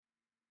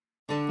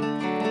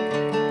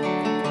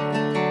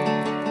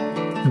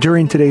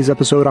During today's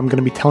episode, I'm going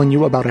to be telling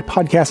you about a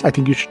podcast I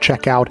think you should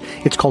check out.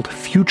 It's called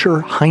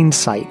Future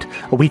Hindsight,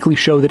 a weekly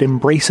show that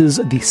embraces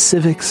the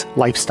civics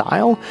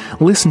lifestyle.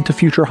 Listen to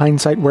Future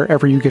Hindsight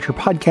wherever you get your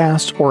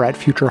podcasts or at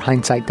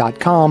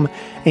futurehindsight.com,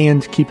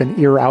 and keep an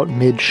ear out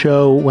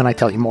mid-show when I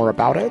tell you more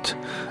about it.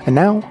 And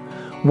now,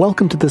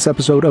 welcome to this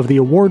episode of the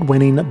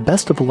award-winning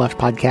Best of the Left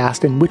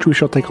podcast, in which we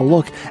shall take a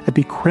look at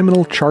the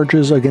criminal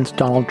charges against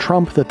Donald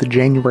Trump that the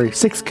January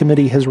 6th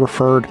committee has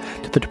referred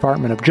to the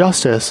Department of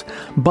Justice,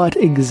 but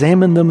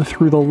examine them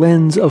through the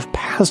lens of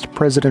past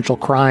presidential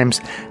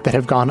crimes that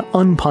have gone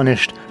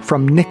unpunished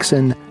from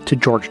Nixon to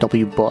George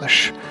W.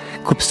 Bush.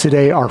 Clips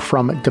today are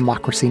from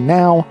Democracy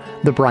Now!,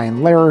 The Brian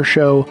Lehrer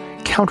Show,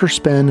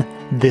 Counterspin,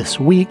 This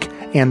Week,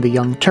 and The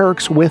Young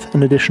Turks, with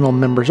an additional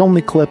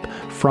members-only clip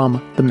from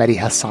The Mehdi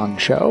Hasan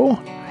Show.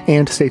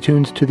 And stay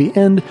tuned to the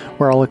end,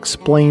 where I'll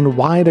explain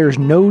why there's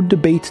no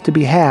debate to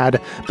be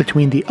had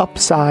between the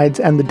upsides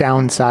and the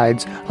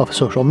downsides of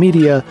social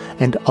media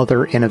and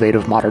other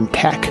innovative modern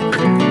tech.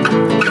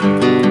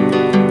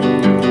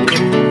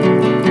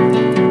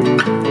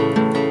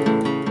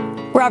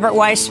 Robert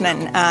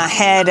Weissman,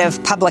 head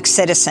of Public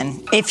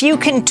Citizen. If you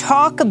can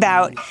talk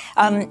about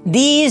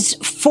these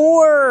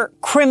four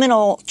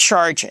criminal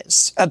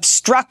charges: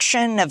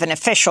 obstruction of an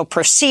official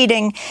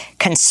proceeding,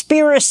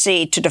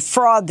 conspiracy to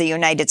defraud the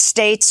United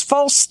States,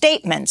 false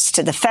statements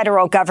to the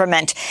federal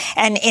government,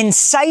 and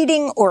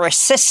inciting or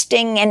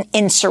assisting an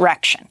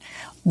insurrection.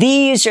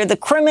 These are the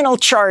criminal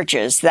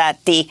charges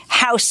that the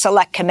House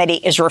Select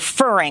Committee is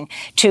referring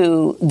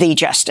to the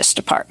Justice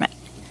Department.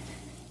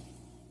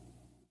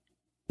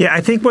 Yeah,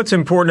 I think what's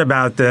important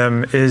about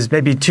them is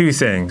maybe two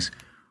things.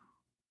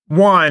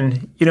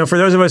 One, for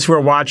those of us who are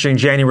watching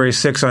January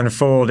 6th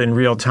unfold in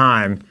real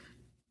time,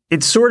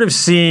 it sort of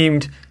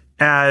seemed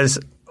as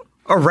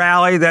a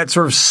rally that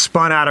sort of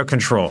spun out of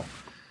control.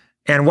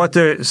 And what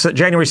the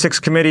January 6th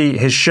committee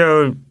has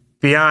showed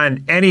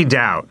beyond any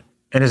doubt,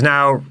 and is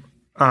now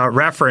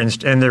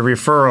referenced in the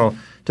referral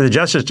to the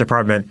Justice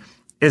Department,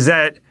 is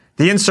that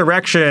the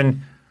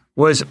insurrection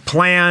was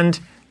planned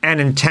and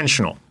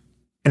intentional.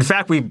 In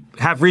fact, we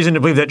have reason to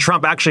believe that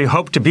Trump actually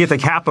hoped to be at the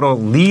Capitol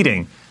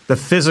leading the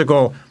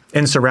physical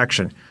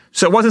insurrection.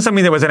 So it wasn't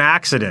something that was an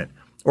accident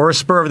or a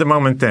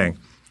spur-of-the-moment thing.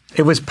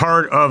 It was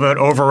part of an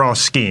overall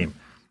scheme.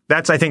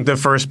 That's, I think, the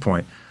first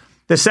point.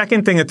 The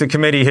second thing that the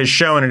committee has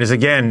shown, and is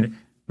again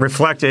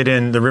reflected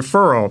in the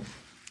referral,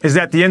 is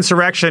that the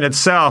insurrection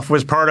itself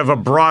was part of a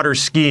broader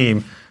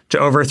scheme to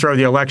overthrow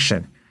the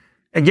election.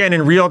 Again,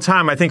 in real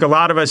time, I think a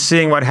lot of us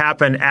seeing what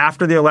happened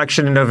after the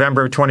election in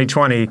November of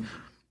 2020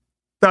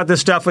 thought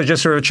this stuff was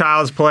just sort of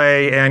child's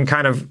play and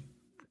kind of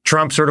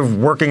Trump sort of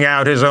working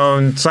out his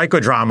own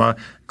psychodrama,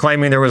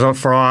 claiming there was a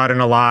fraud and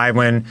a lie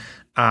when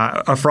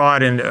a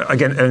fraud in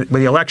again with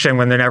the election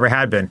when there never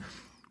had been.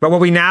 But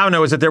what we now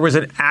know is that there was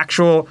an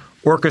actual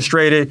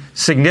orchestrated,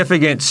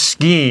 significant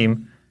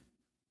scheme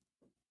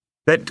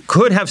that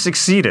could have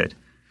succeeded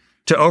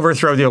to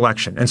overthrow the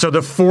election. And so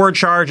the four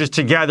charges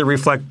together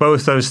reflect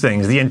both those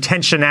things: the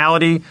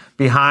intentionality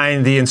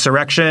behind the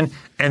insurrection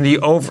and the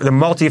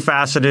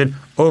multifaceted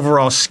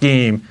overall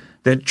scheme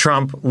that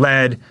Trump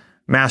led,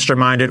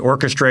 masterminded,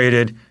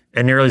 orchestrated,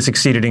 and nearly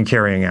succeeded in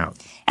carrying out.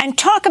 And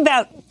talk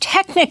about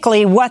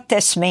technically what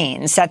this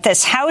means, that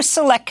this House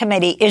Select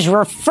Committee is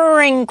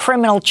referring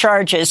criminal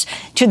charges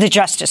to the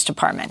Justice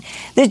Department.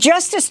 The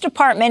Justice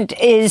Department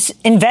is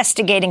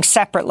investigating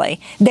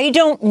separately. They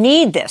don't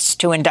need this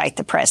to indict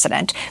the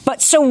president.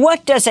 But so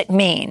what does it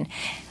mean?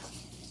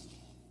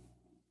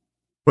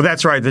 Well,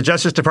 that's right. The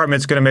Justice Department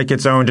is going to make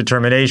its own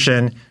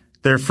determination.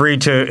 They're free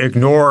to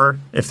ignore,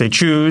 if they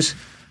choose,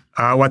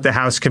 what the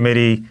House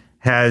committee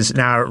has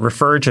now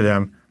referred to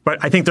them. But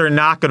I think they're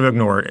not going to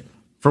ignore it.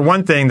 For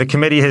one thing, the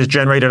committee has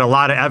generated a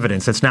lot of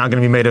evidence that's now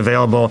going to be made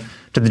available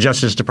to the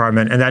Justice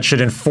Department, and that should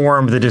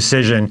inform the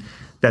decision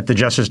that the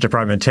Justice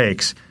Department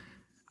takes.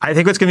 I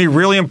think what's going to be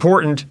really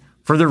important,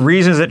 for the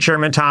reasons that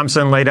Chairman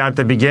Thompson laid out at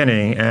the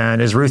beginning, and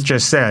as Ruth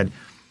just said,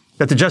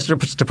 that the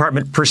Justice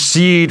Department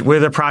proceed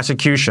with a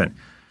prosecution.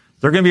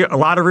 There are going to be a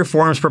lot of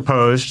reforms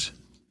proposed.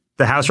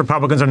 The House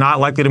Republicans are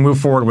not likely to move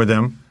forward with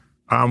them.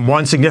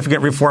 One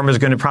significant reform is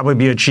going to probably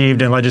be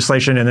achieved in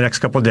legislation in the next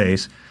couple of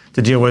days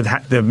to deal with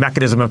the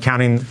mechanism of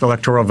counting the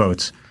electoral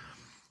votes.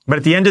 But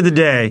at the end of the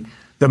day,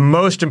 the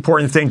most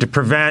important thing to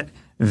prevent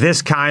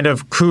this kind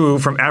of coup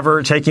from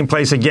ever taking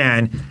place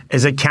again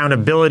is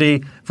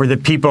accountability for the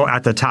people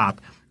at the top.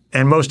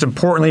 And most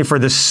importantly, for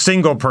the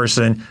single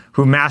person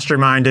who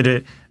masterminded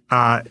it,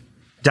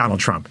 Donald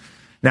Trump.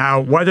 Now,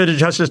 whether the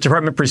Justice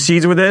Department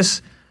proceeds with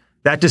this,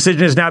 that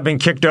decision has now been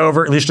kicked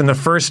over, at least in the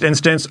first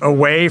instance,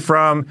 away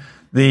from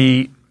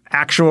the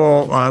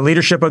actual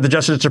leadership of the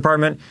Justice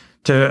Department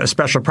to a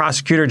special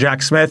prosecutor,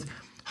 Jack Smith.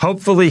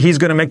 Hopefully, he's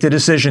going to make the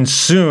decision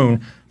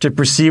soon to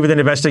proceed with an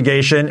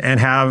investigation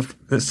and have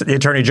the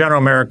Attorney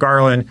General, Merrick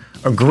Garland,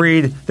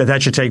 agreed that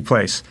that should take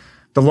place.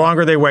 The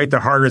longer they wait, the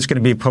harder it's going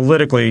to be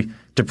politically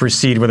to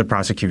proceed with a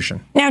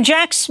prosecution. Now,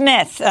 Jack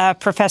Smith,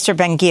 Professor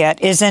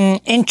Ben-Ghiat, is an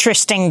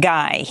interesting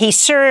guy. He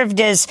served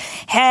as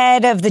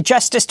head of the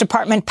Justice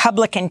Department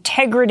Public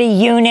Integrity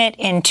Unit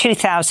in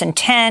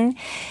 2010.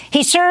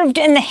 He served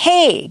in The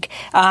Hague,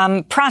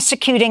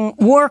 prosecuting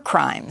war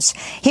crimes.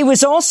 He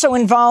was also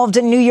involved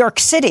in New York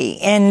City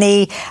in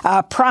the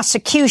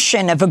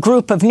prosecution of a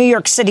group of New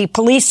York City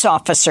police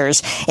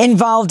officers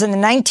involved in the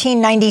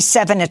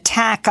 1997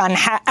 attack on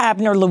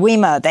Abner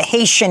Louima, the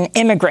Haitian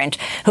immigrant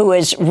who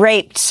was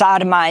raped,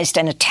 sodomized,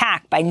 and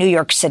attacked by New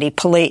York City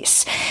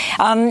police.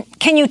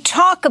 Can you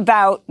talk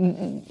about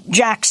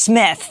Jack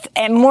Smith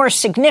and, more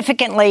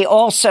significantly,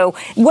 also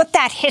what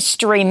that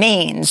history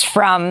means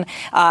from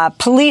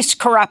police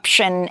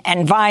corruption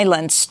and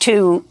violence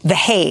to The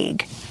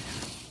Hague?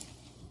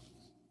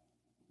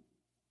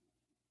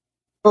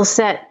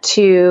 Set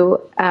to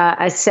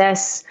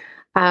assess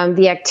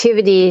the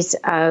activities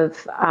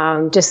of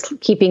just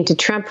keeping to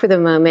Trump for the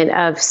moment,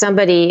 of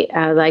somebody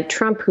like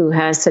Trump who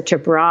has such a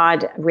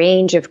broad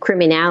range of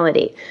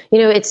criminality.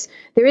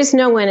 There is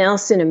no one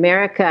else in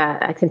America.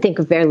 I can think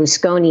of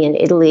Berlusconi in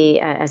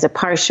Italy as a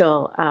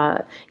partial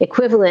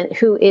equivalent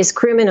who is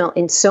criminal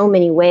in so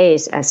many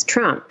ways as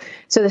Trump.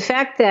 So the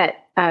fact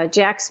that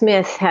Jack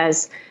Smith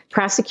has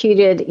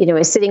prosecuted,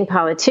 a sitting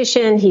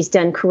politician. He's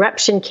done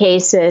corruption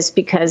cases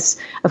because,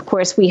 of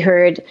course, we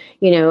heard,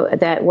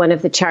 that one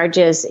of the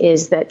charges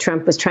is that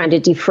Trump was trying to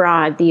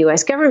defraud the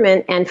U.S.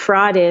 government, and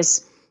fraud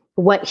is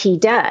what he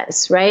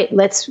does, right?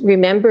 Let's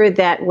remember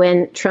that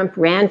when Trump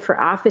ran for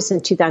office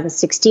in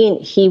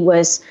 2016, he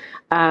was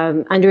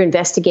under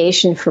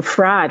investigation for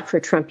fraud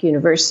for Trump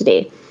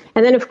University.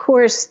 And then, of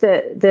course,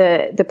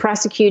 the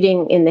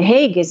prosecuting in The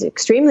Hague is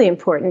extremely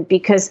important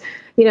because,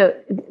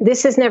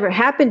 this has never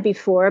happened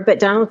before, but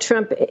Donald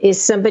Trump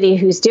is somebody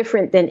who's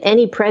different than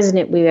any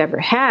president we've ever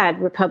had,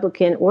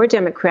 Republican or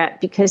Democrat,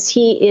 because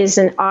he is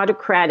an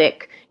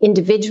autocratic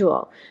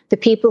individual. The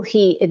people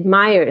he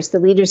admires, the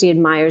leaders he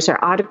admires,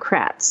 are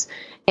autocrats.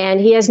 And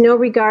he has no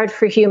regard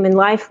for human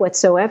life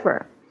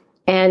whatsoever.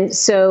 And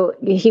so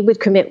he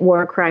would commit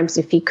war crimes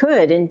if he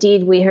could.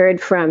 Indeed, we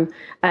heard from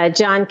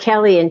John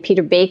Kelly and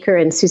Peter Baker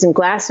and Susan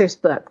Glasser's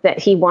book that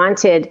he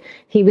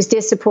was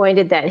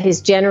disappointed that his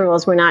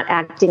generals were not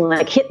acting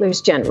like Hitler's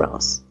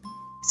generals.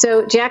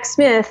 So Jack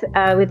Smith,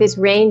 with his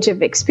range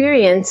of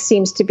experience,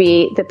 seems to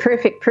be the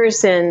perfect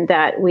person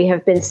that we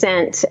have been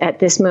sent at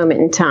this moment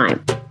in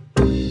time.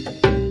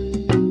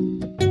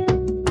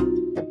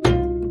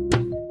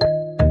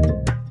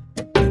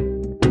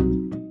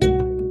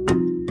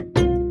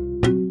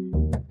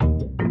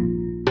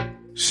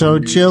 So,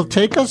 Jill,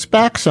 take us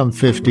back some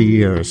 50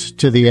 years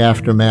to the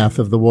aftermath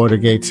of the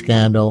Watergate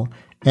scandal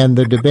and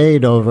the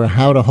debate over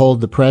how to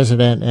hold the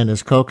president and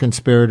his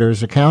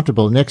co-conspirators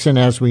accountable. Nixon,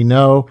 as we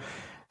know,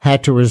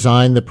 had to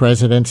resign the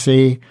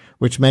presidency,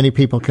 which many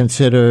people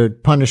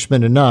considered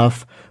punishment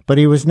enough, but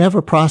he was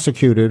never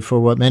prosecuted for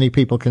what many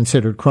people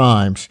considered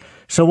crimes.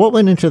 So what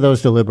went into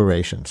those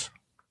deliberations?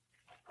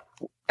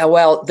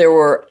 Well, there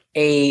were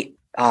a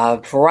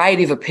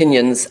variety of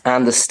opinions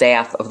on the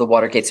staff of the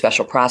Watergate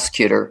special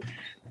prosecutor.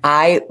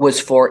 I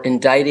was for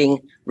indicting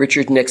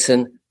Richard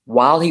Nixon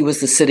while he was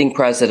the sitting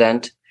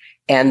president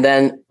and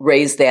then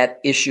raised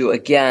that issue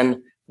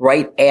again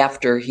right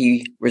after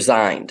he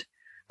resigned.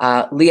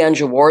 Leon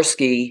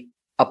Jaworski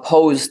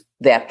opposed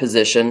that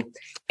position.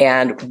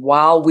 And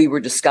while we were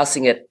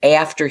discussing it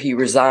after he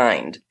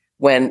resigned,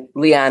 when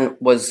Leon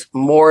was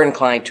more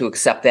inclined to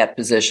accept that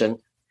position,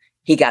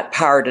 he got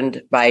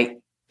pardoned by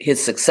his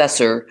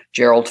successor,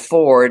 Gerald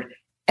Ford,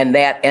 and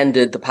that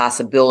ended the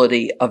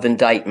possibility of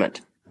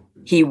indictment.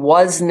 He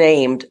was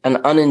named an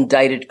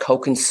unindicted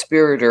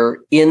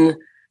co-conspirator in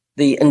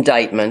the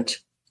indictment.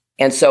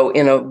 And so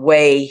in a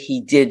way,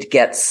 he did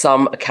get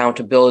some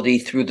accountability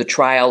through the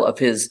trial of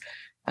his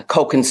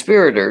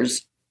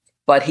co-conspirators,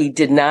 but he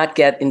did not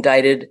get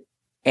indicted.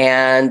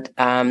 And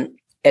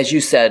as you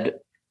said,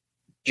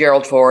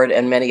 Gerald Ford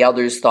and many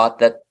others thought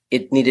that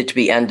it needed to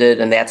be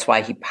ended, and that's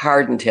why he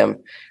pardoned him.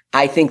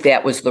 I think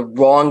that was the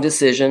wrong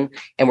decision,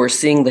 and we're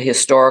seeing the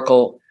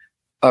historical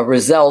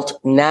result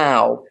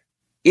now.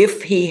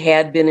 If he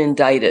had been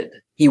indicted,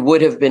 he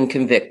would have been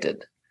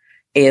convicted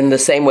in the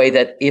same way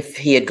that if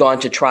he had gone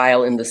to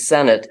trial in the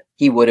Senate,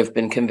 he would have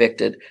been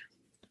convicted.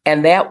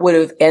 And that would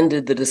have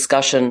ended the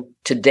discussion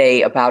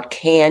today about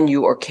can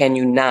you or can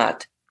you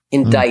not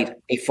indict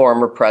a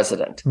former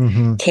president?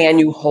 Mm-hmm. Can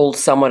you hold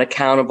someone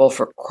accountable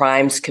for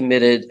crimes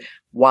committed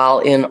while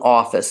in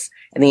office?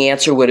 And the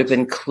answer would have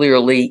been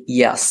clearly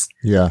yes.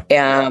 Yeah.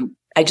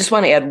 I just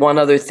want to add one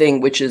other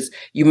thing, which is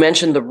you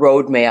mentioned the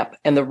roadmap,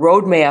 and the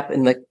roadmap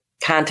in the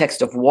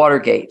context of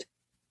Watergate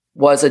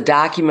was a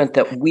document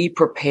that we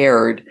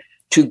prepared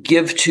to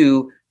give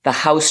to the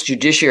House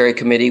Judiciary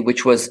Committee,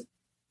 which was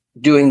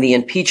doing the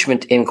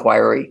impeachment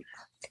inquiry.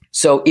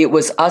 So it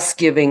was us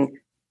giving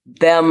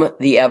them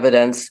the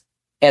evidence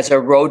as a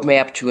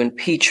roadmap to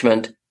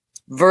impeachment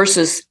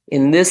versus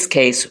in this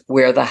case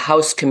where the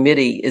House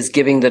committee is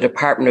giving the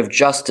Department of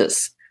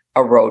Justice a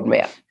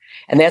roadmap.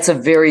 And that's a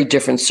very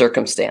different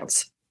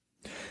circumstance.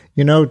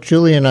 You know,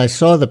 Julian, I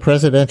saw the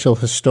presidential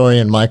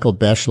historian Michael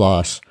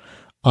Beschloss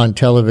on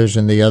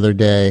television the other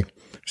day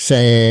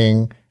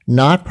saying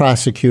not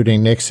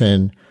prosecuting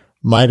Nixon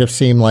might have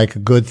seemed like a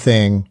good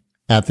thing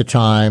at the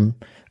time.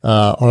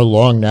 Our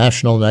long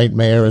national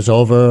nightmare is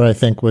over, I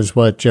think was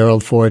what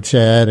Gerald Ford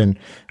said. And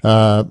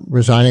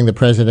resigning the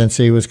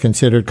presidency was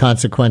considered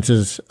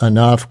consequence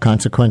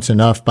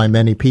enough by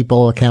many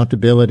people,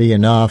 accountability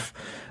enough.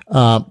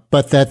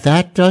 But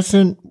that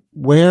doesn't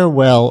wear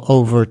well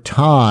over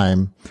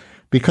time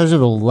because of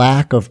the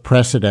lack of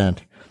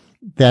precedent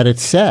that it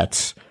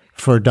sets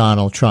for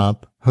Donald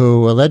Trump,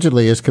 who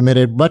allegedly has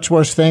committed much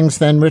worse things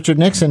than Richard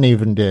Nixon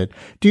even did.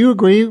 Do you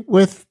agree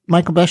with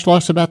Michael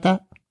Beschloss about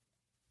that?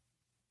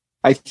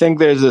 I think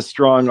there's a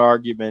strong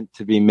argument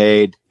to be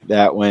made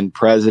that when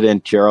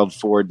President Gerald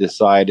Ford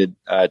decided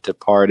to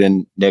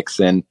pardon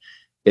Nixon,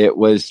 it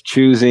was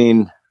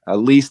choosing at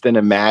least an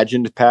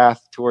imagined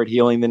path toward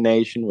healing the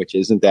nation, which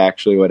isn't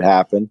actually what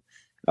happened,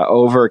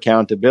 over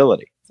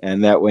accountability.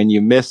 And that when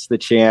you miss the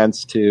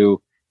chance to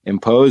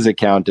impose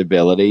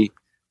accountability,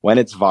 when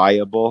it's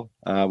viable,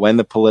 when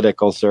the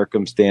political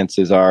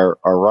circumstances are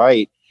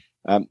right,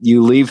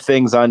 you leave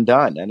things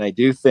undone. And I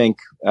do think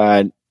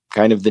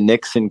kind of the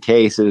Nixon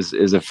case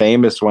is a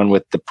famous one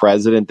with the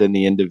president and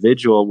the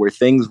individual where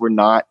things were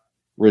not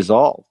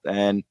resolved.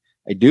 And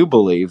I do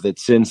believe that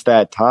since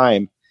that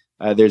time,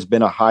 there's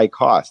been a high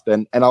cost.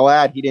 And I'll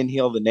add, he didn't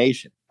heal the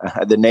nation.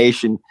 The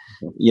nation,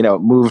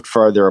 moved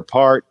further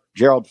apart.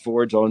 Gerald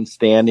Ford's own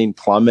standing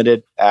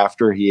plummeted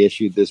after he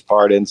issued this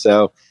pardon.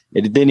 So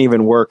it didn't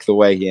even work the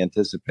way he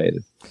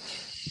anticipated.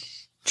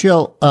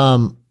 Jill,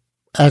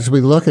 as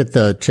we look at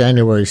the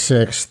January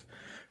 6th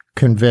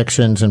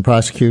convictions and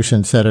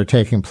prosecutions that are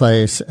taking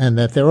place, and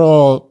that they're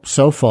all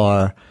so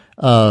far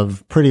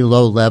of pretty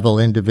low-level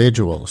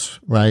individuals,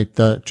 right?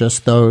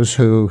 Just those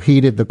who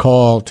heeded the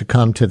call to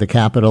come to the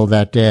Capitol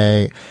that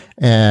day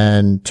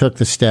and took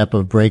the step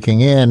of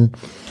breaking in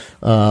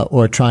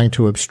or trying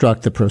to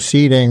obstruct the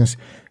proceedings,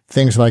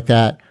 things like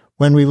that.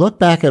 When we look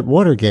back at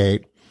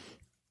Watergate,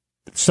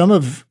 some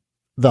of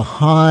the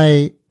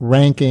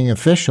high-ranking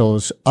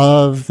officials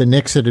of the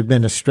Nixon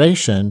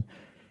administration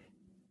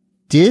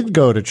did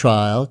go to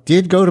trial,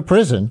 did go to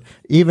prison,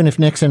 even if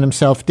Nixon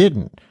himself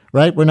didn't,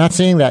 right? We're not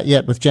seeing that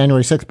yet with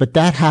January 6th, but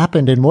that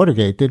happened in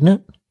Watergate, didn't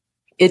it?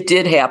 It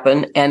did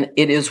happen, and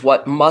it is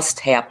what must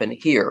happen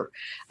here.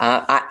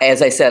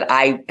 As I said,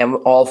 I am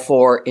all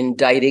for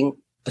indicting,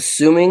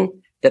 assuming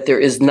that there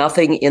is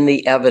nothing in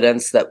the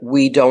evidence that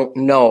we don't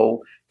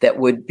know that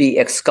would be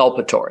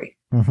exculpatory.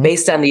 Mm-hmm.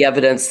 Based on the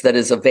evidence that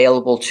is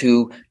available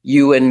to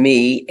you and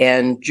me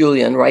and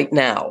Julian right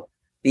now,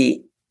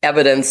 the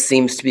evidence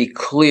seems to be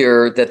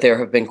clear that there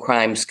have been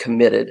crimes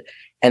committed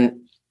and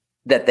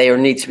that there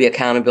needs to be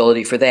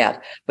accountability for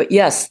that. But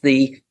yes,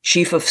 the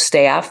chief of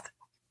staff,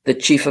 the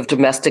chief of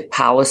domestic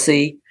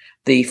policy,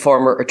 the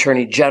former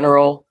attorney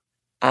general,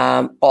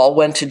 all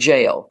went to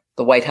jail.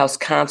 The White House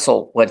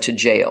counsel went to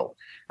jail.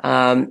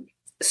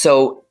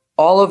 So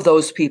all of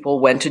those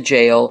people went to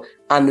jail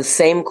on the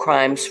same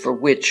crimes for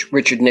which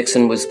Richard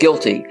Nixon was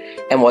guilty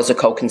and was a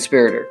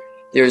co-conspirator.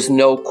 There's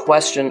no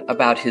question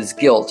about his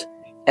guilt.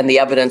 And the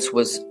evidence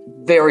was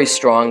very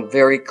strong,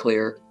 very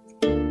clear.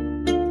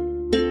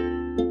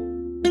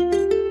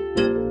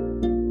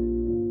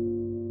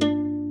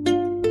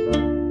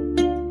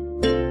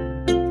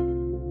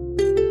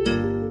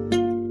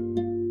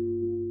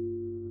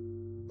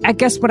 I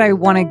guess what I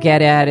want to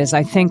get at is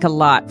I think a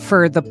lot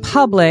for the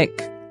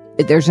public,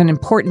 there's an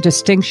important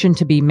distinction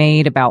to be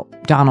made about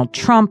Donald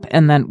Trump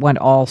and then what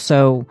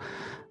also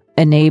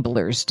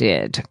enablers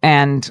did.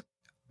 And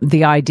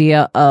the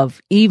idea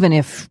of even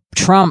if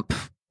Trump,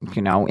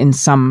 in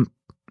some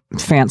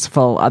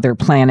fanciful other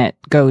planet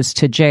goes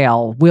to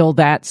jail, will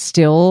that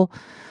still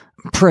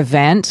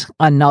prevent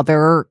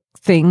another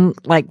thing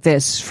like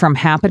this from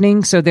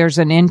happening? So there's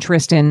an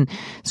interest in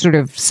sort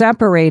of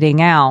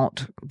separating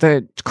out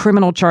the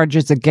criminal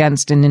charges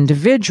against an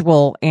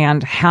individual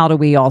and how do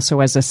we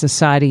also as a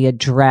society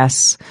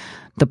address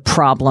the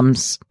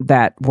problems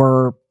that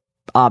were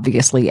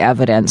obviously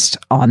evidenced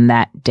on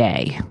that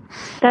day.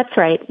 That's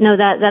right. No,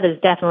 that is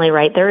definitely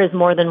right. There is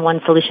more than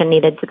one solution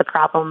needed to the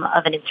problem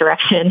of an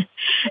insurrection.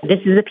 This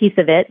is a piece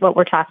of it, what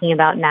we're talking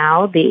about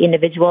now, the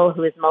individual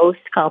who is most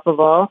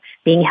culpable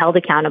being held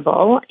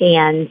accountable,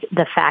 and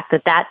the fact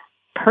that that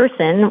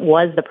person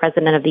was the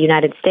president of the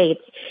United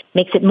States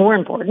makes it more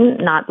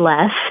important, not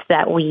less,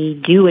 that we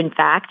do, in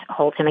fact,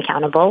 hold him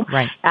accountable.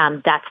 Right.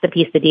 That's the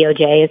piece the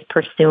DOJ is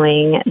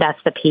pursuing. That's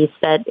the piece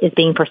that is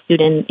being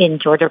pursued in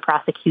Georgia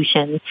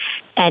prosecution.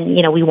 And,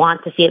 we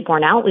want to see it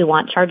borne out. We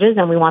want charges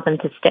and we want them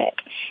to stick.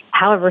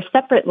 However,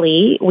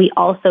 separately, we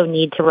also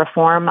need to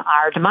reform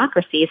our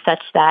democracy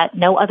such that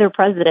no other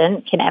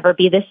president can ever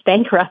be this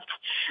bankrupt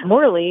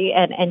morally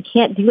and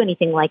can't do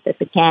anything like this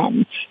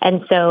again.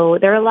 And so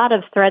there are a lot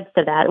of threads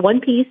to that.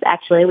 One piece,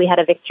 actually, we had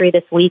a victory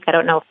this week. I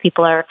don't know if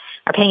people are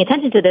paying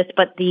attention to this,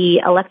 but the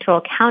Electoral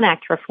Count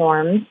Act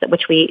reforms,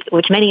 which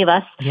many of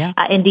us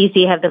in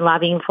D.C. have been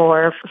lobbying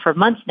for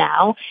months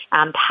now,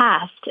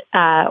 passed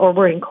or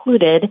were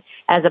included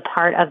as a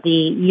part of the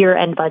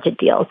year-end budget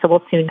deal. So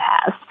we'll soon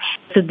pass.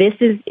 So this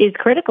is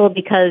critical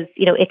because,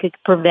 it could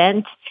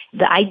prevent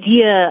the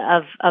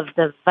idea of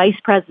the vice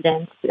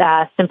president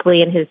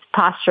simply in his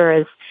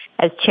posture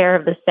as chair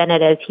of the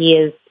Senate, as he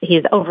is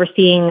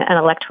overseeing an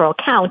electoral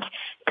count,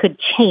 could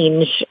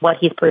change what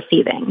he's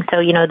perceiving.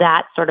 So,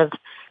 that sort of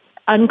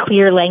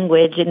unclear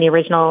language in the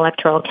original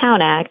Electoral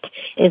Count Act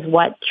is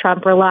what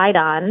Trump relied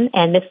on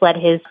and misled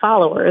his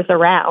followers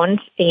around,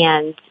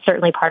 and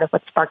certainly part of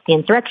what sparked the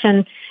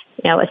insurrection.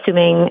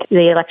 Assuming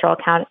the Electoral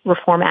Count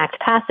Reform Act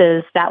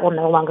passes, that will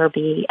no longer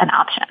be an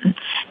option.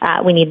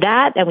 We need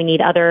that, and we need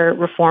other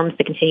reforms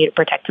to continue to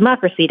protect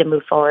democracy to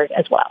move forward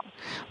as well.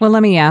 Well,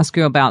 let me ask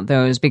you about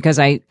those, because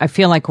I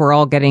feel like we're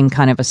all getting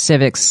kind of a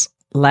civics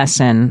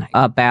lesson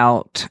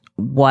about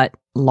what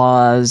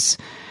laws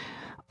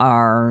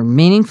are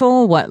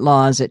meaningful, what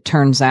laws, it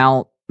turns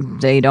out,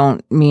 they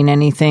don't mean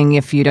anything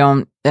if you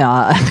don't,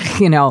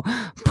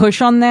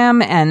 push on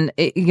them. And,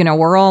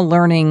 we're all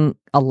learning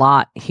a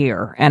lot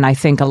here. And I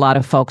think a lot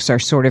of folks are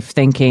sort of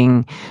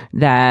thinking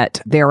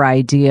that their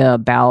idea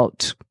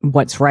about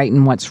what's right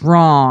and what's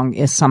wrong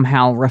is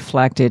somehow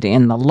reflected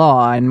in the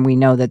law. And we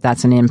know that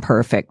that's an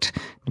imperfect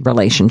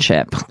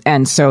relationship.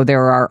 And so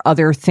there are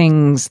other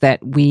things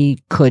that we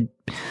could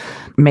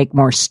make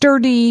more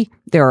sturdy.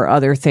 There are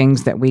other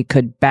things that we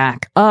could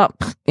back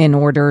up in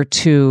order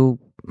to,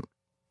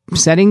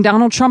 setting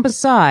Donald Trump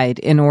aside,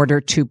 in order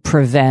to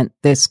prevent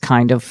this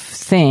kind of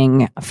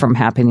thing from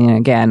happening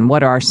again.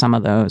 What are some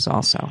of those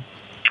also?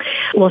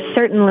 Well,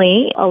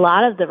 certainly a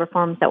lot of the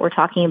reforms that we're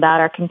talking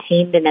about are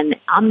contained in an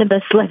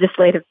omnibus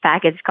legislative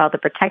package called the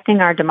Protecting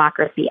Our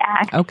Democracy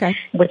Act,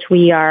 which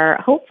we are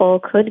hopeful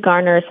could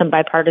garner some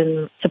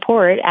bipartisan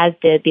support, as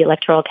did the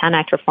Electoral Count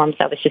Act reforms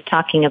I was just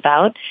talking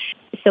about.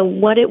 So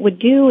what it would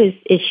do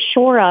is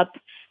shore up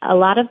a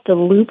lot of the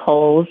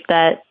loopholes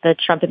that the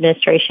Trump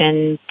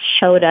administration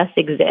showed us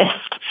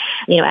exist.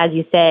 As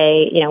you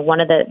say,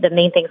 one of the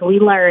main things we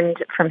learned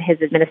from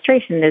his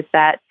administration is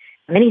that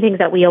many things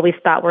that we always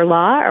thought were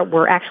law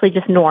were actually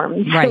just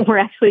norms. Right. Were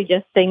actually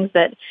just things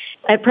that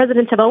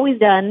presidents have always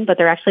done, but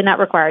they're actually not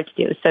required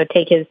to do. So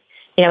take his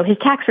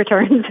tax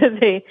returns as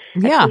a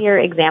clear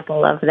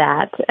example of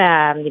that.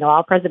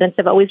 All presidents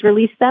have always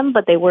released them,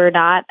 but they were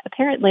not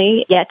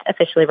apparently yet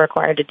officially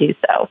required to do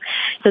so.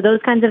 So those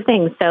kinds of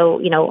things.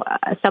 So,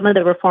 some of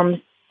the reforms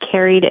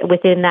carried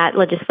within that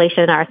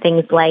legislation are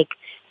things like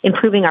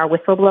improving our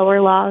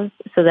whistleblower laws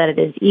so that it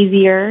is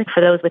easier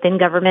for those within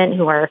government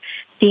who are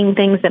seeing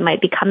things that might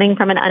be coming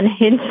from an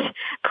unhinged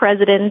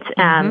president.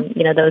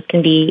 Those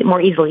can be more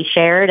easily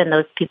shared and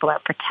those people are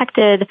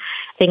protected.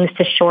 Things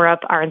to shore up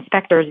our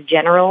inspectors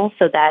general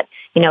so that,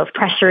 if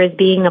pressure is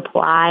being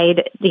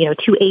applied,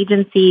 to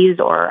agencies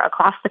or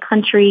across the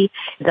country,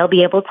 they'll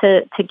be able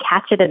to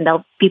catch it and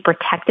they'll be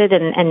protected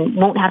and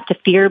won't have to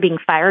fear being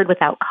fired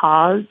without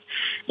cause.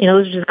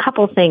 Those are just a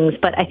couple things,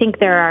 but I think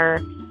there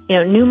are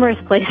numerous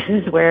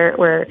places where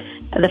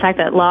the fact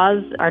that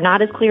laws are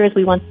not as clear as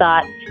we once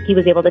thought, he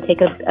was able to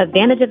take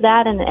advantage of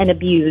that and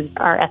abuse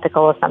our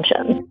ethical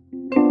assumptions.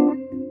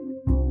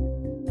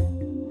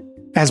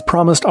 As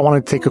promised, I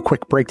wanted to take a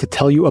quick break to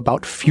tell you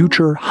about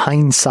Future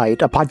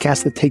Hindsight, a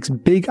podcast that takes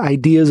big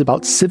ideas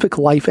about civic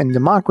life and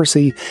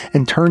democracy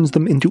and turns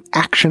them into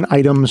action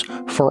items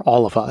for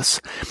all of us.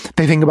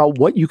 They think about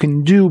what you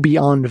can do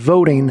beyond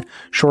voting,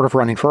 short of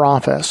running for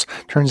office.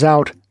 Turns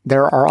out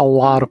there are a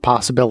lot of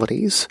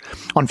possibilities.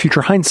 On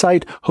Future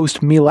Hindsight,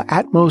 host Mila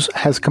Atmos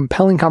has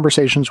compelling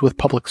conversations with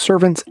public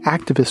servants,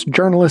 activists,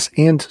 journalists,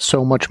 and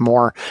so much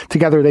more.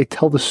 Together, they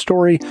tell the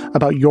story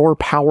about your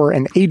power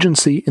and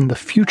agency in the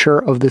future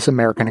of this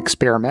American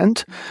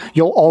experiment.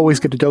 You'll always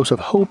get a dose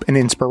of hope and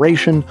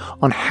inspiration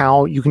on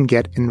how you can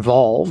get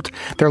involved.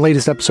 Their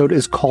latest episode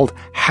is called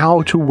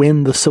How to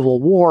Win the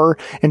Civil War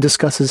and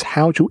discusses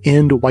how to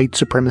end white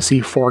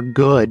supremacy for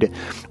good,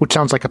 which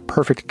sounds like a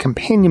perfect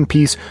companion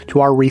piece to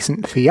our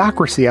recent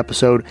Theocracy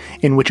episode,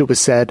 in which it was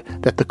said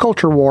that the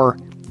culture war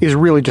is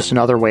really just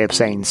another way of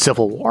saying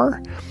civil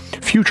war.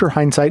 Future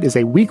Hindsight is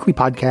a weekly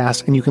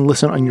podcast, and you can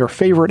listen on your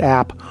favorite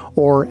app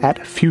or at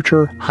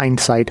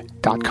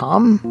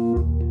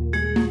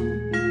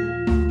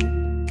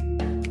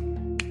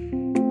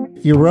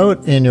futurehindsight.com. You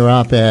wrote in your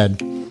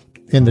op-ed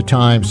in the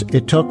Times,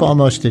 it took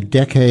almost a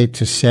decade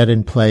to set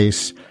in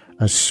place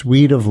a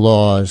suite of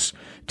laws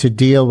to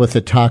deal with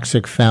the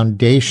toxic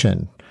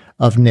foundation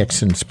of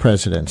Nixon's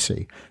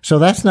presidency. So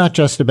that's not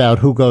just about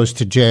who goes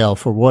to jail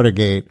for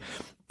Watergate.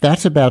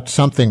 That's about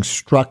something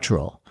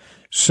structural.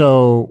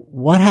 So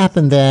what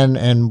happened then,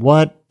 and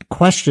what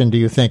question do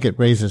you think it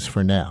raises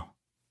for now?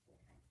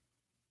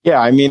 Yeah,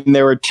 I mean,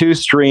 there were two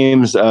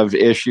streams of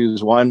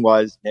issues. One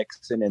was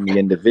Nixon and the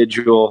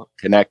individual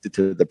connected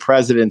to the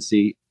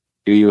presidency.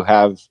 Do you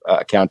have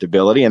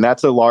accountability? And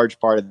that's a large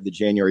part of the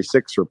January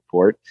 6th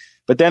report.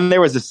 But then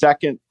there was a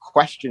second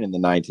question in the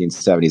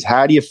 1970s.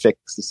 How do you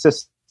fix the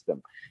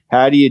system?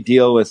 How do you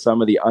deal with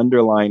some of the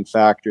underlying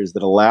factors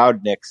that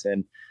allowed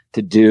Nixon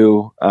to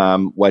do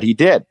what he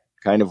did?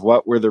 Kind of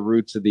what were the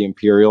roots of the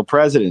imperial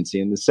presidency?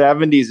 And the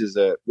 70s is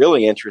a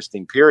really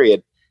interesting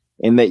period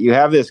in that you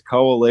have this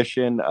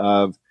coalition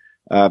of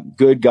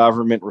good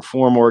government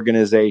reform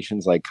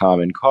organizations like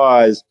Common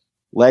Cause,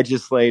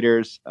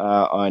 legislators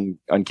on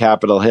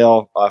Capitol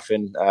Hill,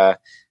 often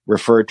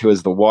referred to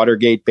as the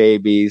Watergate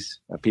babies,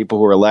 people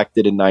who were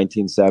elected in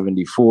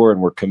 1974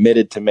 and were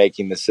committed to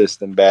making the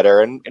system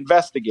better, and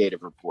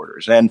investigative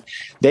reporters. And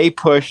they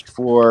pushed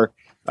for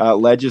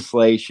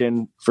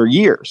legislation for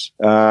years.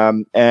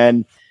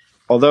 And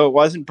although it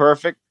wasn't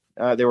perfect,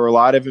 there were a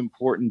lot of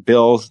important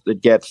bills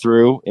that get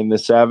through in the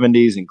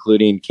 70s,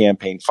 including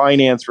campaign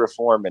finance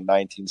reform in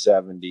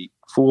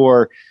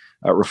 1974,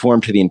 reform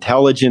to the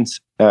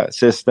intelligence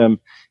system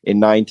in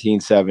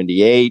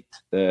 1978,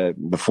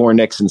 before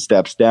Nixon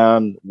steps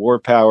down, war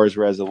powers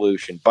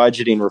resolution,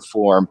 budgeting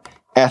reform,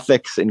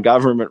 ethics and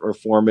government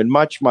reform, and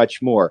much,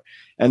 much more.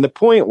 And the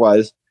point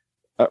was,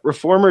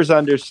 reformers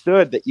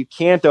understood that you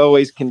can't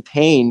always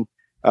contain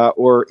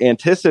or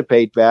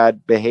anticipate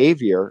bad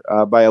behavior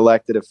by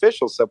elected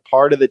officials. So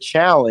part of the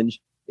challenge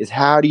is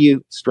how do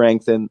you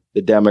strengthen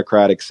the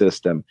democratic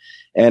system?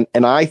 And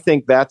I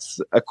think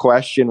that's a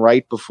question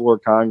right before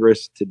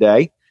Congress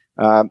today.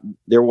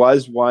 There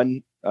was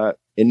one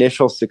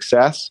initial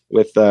success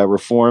with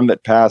reform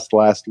that passed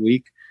last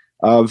week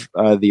of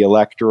the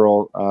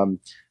Electoral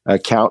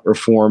Count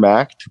Reform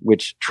Act,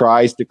 which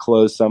tries to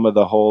close some of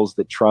the holes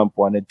that Trump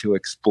wanted to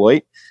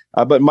exploit.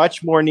 But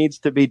much more needs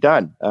to be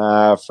done,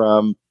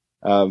 from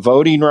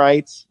voting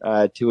rights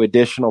to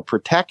additional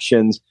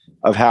protections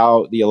of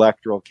how the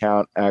electoral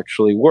count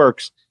actually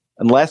works.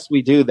 Unless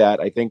we do that,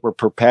 I think we're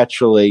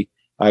perpetually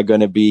going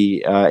to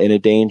be in a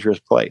dangerous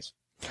place.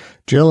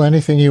 Jill,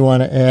 anything you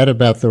want to add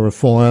about the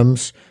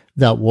reforms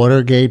that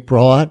Watergate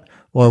brought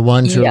or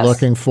ones you're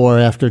looking for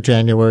after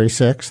January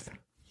 6th?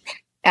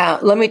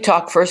 Let me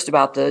talk first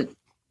about the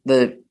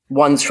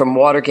ones from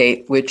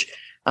Watergate, which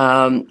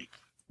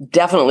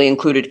definitely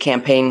included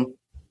campaign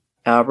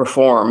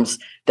reforms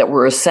that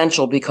were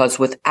essential because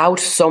without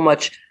so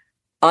much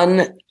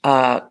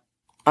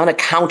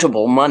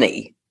unaccountable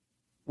money,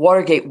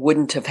 Watergate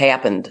wouldn't have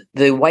happened.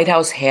 The White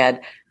House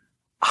had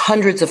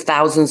hundreds of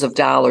thousands of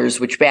dollars,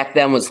 which back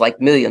then was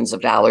like millions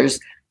of dollars,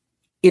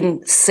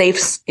 in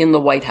safes in the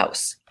White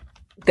House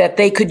that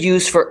they could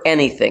use for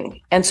anything.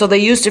 And so they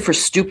used it for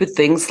stupid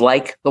things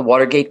like the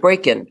Watergate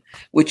break-in,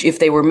 which if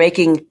they were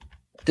making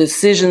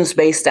decisions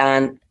based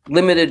on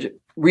limited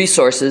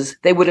resources,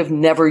 they would have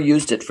never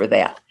used it for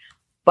that.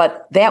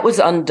 But that was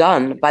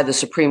undone by the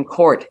Supreme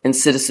Court in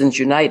Citizens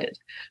United.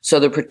 So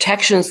the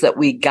protections that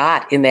we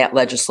got in that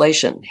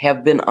legislation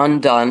have been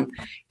undone,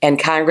 and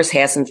Congress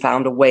hasn't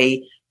found a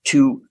way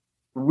to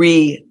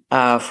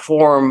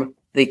reform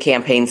the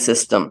campaign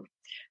system.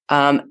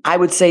 I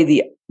would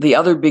say the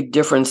other big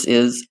difference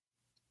is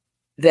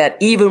that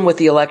even with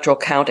the Electoral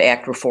Count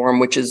Act reform,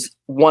 which is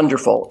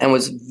wonderful and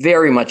was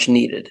very much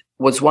needed,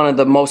 was one of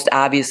the most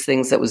obvious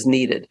things that was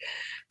needed,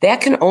 that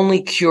can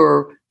only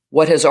cure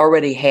what has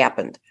already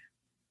happened.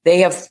 They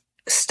have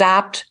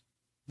stopped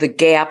the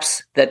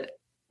gaps that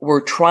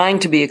were trying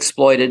to be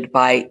exploited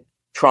by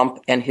Trump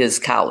and his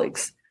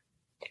colleagues.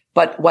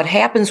 But what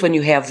happens when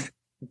you have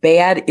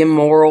bad,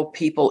 immoral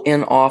people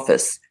in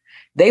office,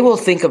 they will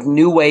think of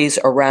new ways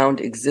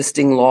around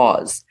existing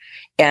laws.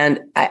 And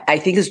I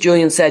think, as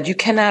Julian said, you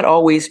cannot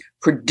always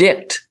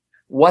predict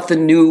what the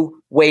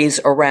new ways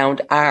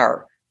around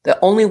are. The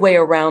only way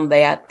around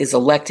that is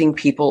electing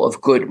people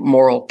of good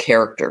moral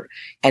character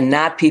and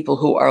not people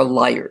who are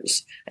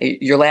liars.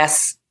 Your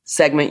last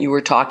segment, you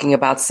were talking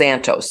about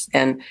Santos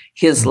and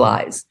his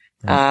lies.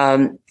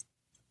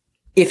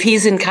 If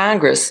he's in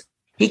Congress,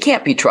 he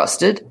can't be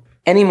trusted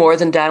any more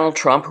than Donald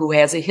Trump, who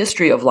has a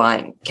history of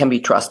lying, can be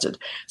trusted.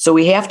 So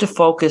we have to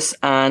focus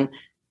on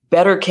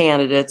better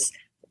candidates.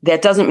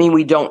 That doesn't mean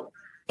we don't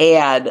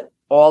add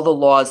all the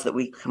laws that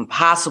we can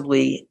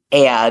possibly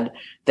add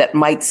that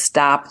might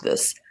stop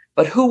this.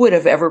 But who would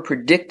have ever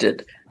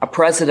predicted a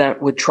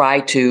president would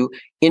try to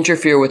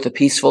interfere with the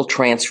peaceful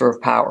transfer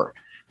of power?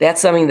 That's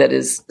something that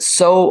is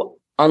so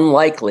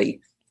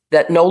unlikely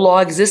that no law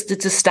existed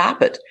to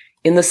stop it,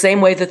 in the same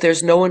way that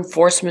there's no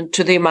enforcement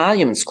to the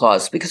Emoluments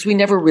Clause, because we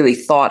never really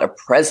thought a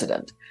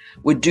president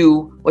would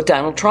do what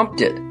Donald Trump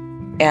did.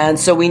 And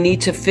so we need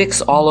to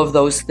fix all of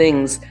those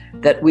things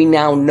that we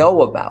now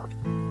know about.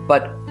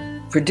 But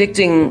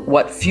predicting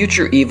what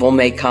future evil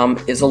may come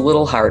is a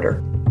little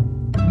harder.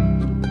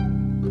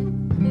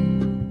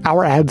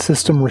 Our ad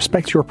system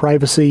respects your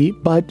privacy,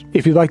 but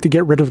if you'd like to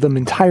get rid of them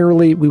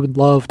entirely, we would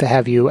love to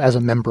have you as a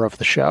member of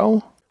the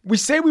show. We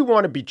say we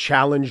want to be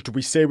challenged.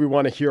 We say we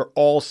want to hear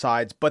all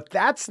sides, but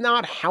that's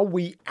not how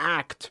we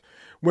act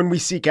when we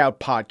seek out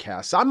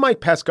podcasts. I'm Mike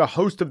Pesca,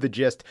 host of The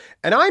Gist,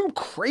 and I'm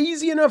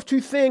crazy enough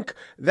to think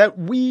that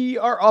we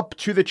are up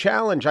to the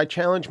challenge. I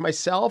challenge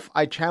myself.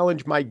 I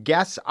challenge my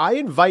guests. I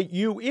invite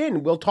you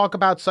in. We'll talk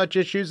about such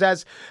issues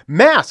as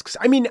masks.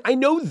 I mean, I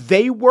know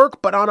they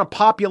work, but on a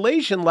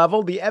population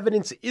level, the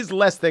evidence is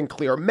less than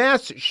clear.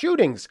 Mass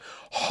shootings,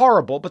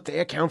 horrible, but they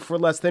account for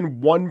less than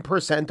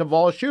 1% of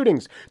all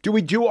shootings. Do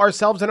we do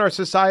ourselves and our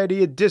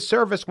society a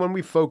disservice when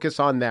we focus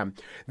on them?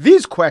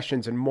 These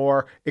questions and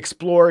more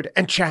explored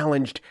and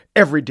challenged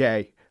every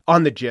day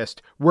on The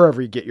Gist,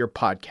 wherever you get your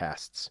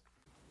podcasts.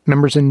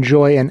 Members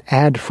enjoy an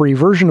ad-free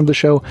version of the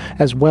show,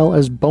 as well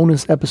as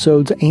bonus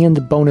episodes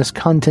and bonus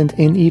content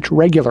in each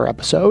regular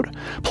episode,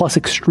 plus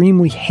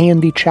extremely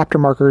handy chapter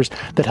markers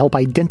that help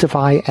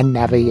identify and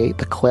navigate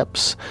the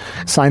clips.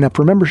 Sign up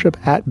for membership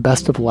at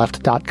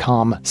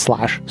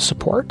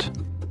bestofleft.com/support.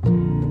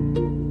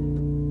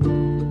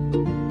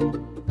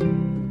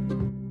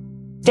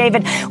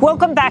 David,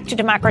 welcome back to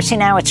Democracy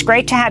Now! It's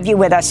great to have you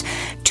with us.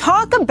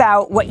 Talk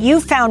about what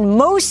you found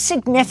most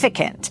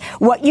significant,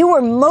 what you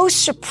were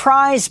most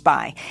surprised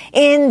by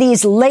in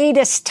these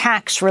latest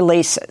tax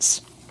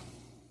releases.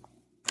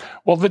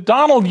 Well, that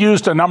Donald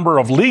used a number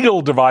of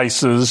legal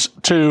devices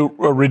to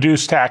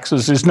reduce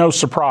taxes is no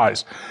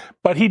surprise.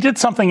 But he did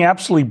something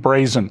absolutely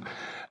brazen.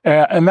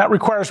 And that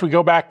requires we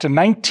go back to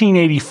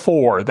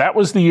 1984. That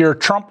was the year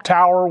Trump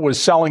Tower was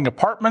selling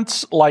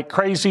apartments like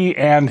crazy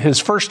and his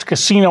first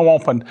casino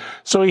opened.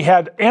 So he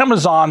had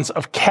Amazons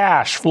of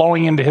cash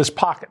flowing into his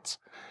pockets.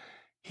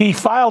 He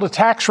filed a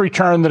tax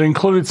return that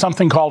included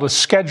something called a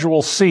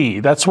Schedule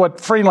C. That's what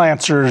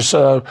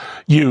freelancers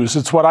use.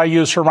 It's what I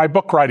use for my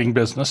book writing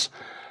business.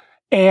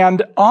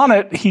 And on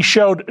it, he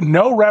showed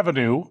no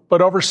revenue,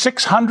 but over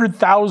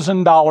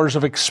 $600,000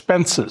 of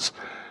expenses.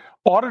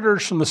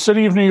 Auditors from the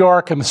city of New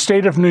York and the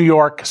state of New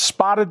York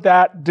spotted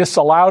that,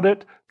 disallowed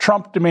it.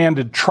 Trump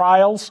demanded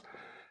trials.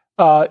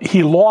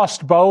 He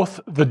lost both.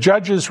 The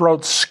judges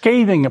wrote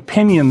scathing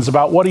opinions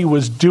about what he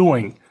was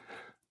doing.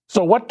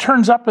 So what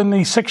turns up in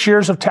the 6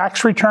 years of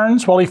tax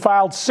returns? Well, he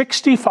filed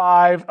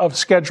 65 of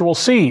Schedule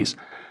Cs.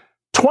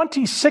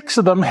 26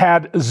 of them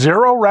had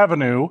zero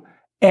revenue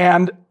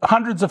and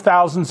hundreds of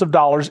thousands of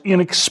dollars in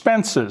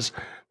expenses.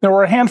 There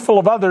were a handful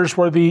of others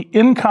where the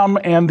income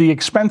and the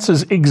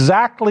expenses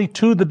exactly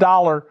to the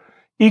dollar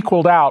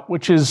equaled out,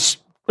 which is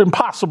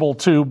impossible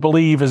to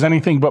believe is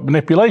anything but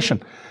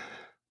manipulation.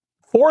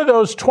 For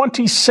those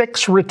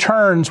 26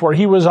 returns where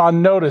he was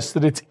on notice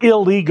that it's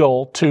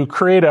illegal to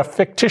create a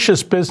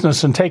fictitious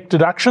business and take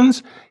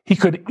deductions, he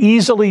could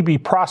easily be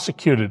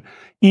prosecuted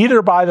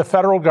either by the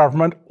federal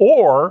government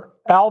or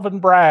Alvin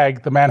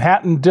Bragg, the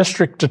Manhattan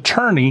district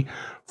attorney,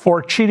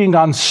 for cheating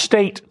on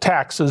state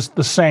taxes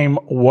the same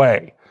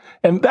way.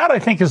 And that, I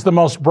think, is the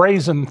most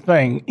brazen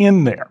thing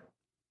in there.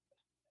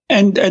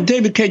 And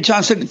David K.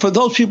 Johnson, for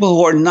those people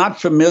who are not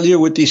familiar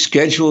with these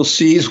Schedule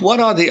Cs, what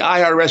are the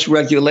IRS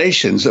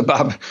regulations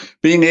about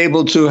being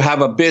able to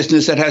have a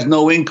business that has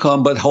no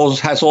income but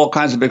has all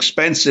kinds of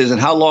expenses?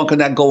 And how long can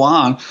that go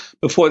on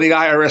before the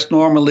IRS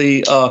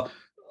normally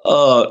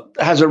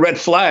has a red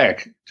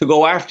flag to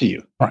go after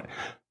you? Right.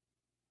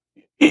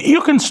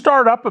 You can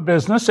start up a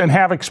business and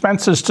have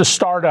expenses to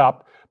start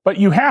up, but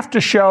you have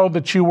to show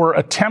that you were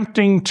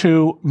attempting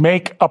to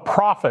make a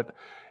profit.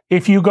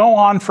 If you go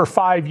on for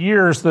 5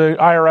 years, the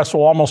IRS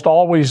will almost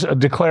always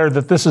declare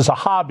that this is a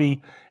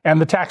hobby and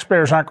the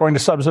taxpayers aren't going to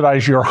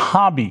subsidize your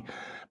hobby.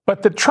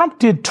 But that Trump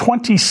did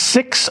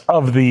 26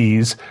 of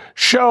these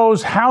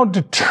shows how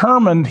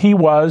determined he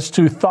was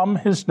to thumb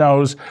his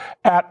nose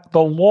at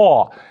the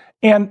law.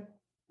 And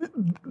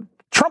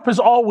Trump has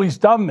always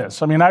done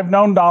this. I mean, I've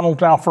known Donald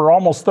now for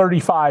almost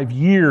 35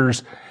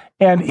 years.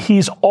 And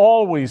he's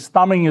always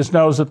thumbing his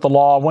nose at the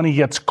law when he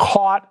gets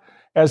caught,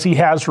 as he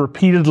has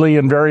repeatedly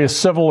in various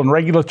civil and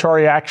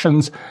regulatory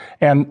actions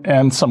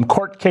and some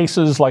court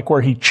cases like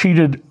where he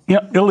cheated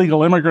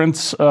illegal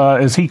immigrants,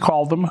 as he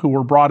called them, who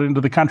were brought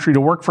into the country to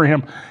work for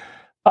him.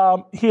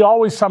 He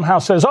always somehow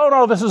says, oh,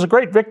 no, this is a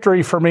great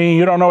victory for me.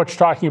 You don't know what you're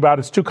talking about.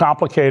 It's too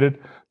complicated.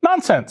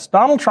 Nonsense.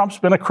 Donald Trump's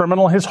been a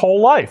criminal his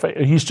whole life.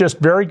 He's just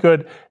very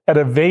good at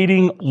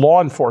evading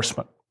law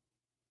enforcement.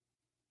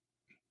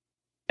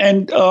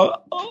 And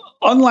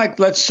unlike,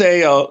 let's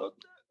say, a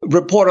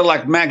reporter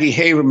like Maggie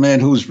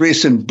Haberman, whose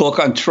recent book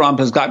on Trump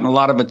has gotten a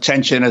lot of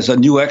attention as a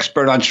new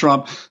expert on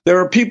Trump, there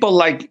are people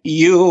like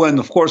you and,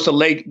 of course, the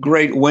late,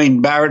 great Wayne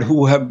Barrett,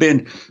 who have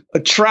been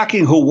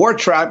tracking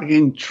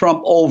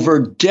Trump over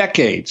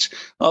decades.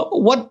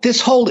 What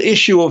this whole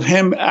issue of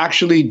him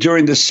actually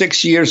during the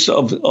 6 years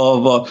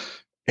of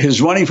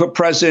his running for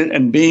president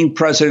and being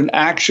president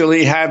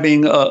actually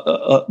having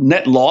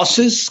net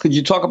losses. Could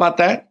you talk about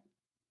that?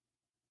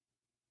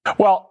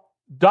 Well,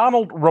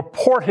 Donald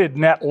reported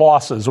net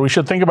losses. We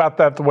should think about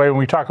that the way when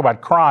we talk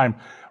about crime,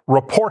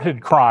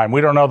 reported crime.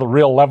 We don't know the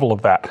real level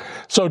of that.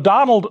 So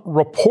Donald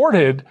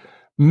reported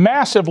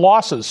massive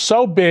losses,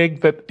 so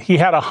big that he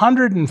had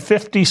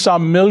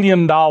 $150-some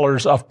million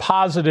of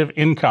positive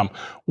income,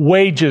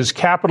 wages,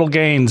 capital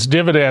gains,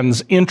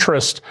 dividends,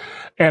 interest,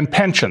 and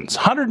pensions,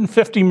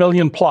 $150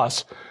 million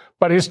plus.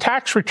 but his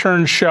tax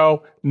returns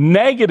show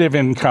negative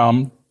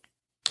income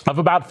of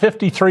about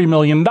 $53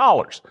 million.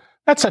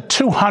 That's a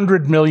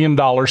 $200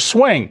 million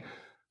swing.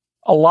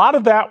 A lot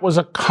of that was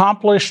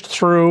accomplished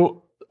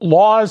through a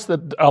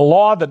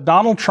law that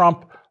Donald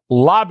Trump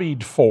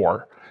lobbied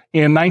for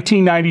in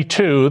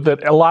 1992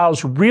 that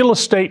allows real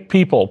estate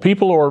people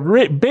who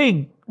are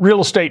big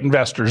real estate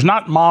investors,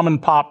 not mom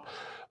and pop,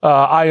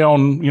 I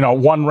own,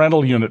 one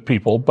rental unit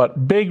people,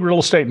 but big real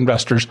estate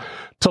investors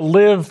to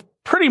live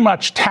pretty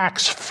much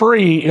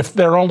tax-free if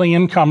their only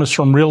income is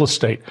from real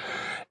estate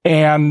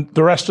and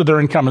the rest of their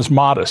income is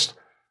modest.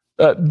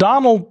 I've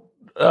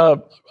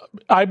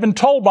been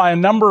told by a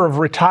number of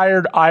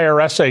retired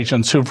IRS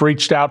agents who've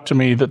reached out to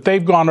me that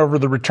they've gone over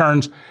the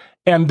returns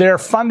and their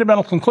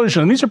fundamental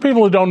conclusion, and these are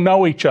people who don't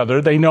know each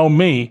other, they know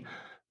me,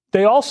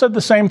 they all said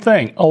the same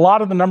thing. A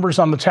lot of the numbers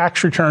on the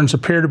tax returns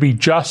appear to be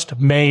just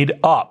made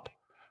up.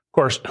 Of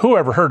course, who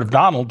ever heard of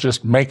Donald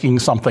just making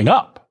something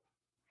up?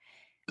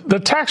 The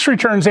tax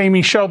returns,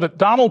 Amy, show that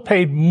Donald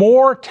paid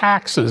more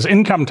taxes,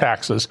 income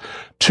taxes,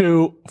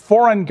 to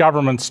foreign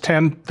governments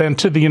than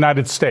to the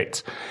United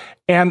States.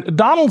 And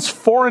Donald's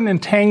foreign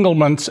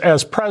entanglements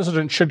as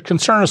president should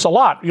concern us a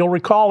lot. You'll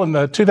recall in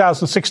the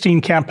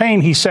 2016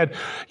 campaign, he said,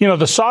 the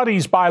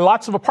Saudis buy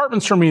lots of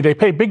apartments from me. They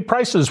pay big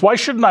prices. Why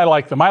shouldn't I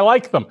like them? I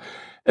like them.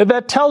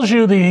 That tells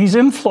you that he's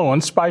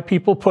influenced by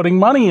people putting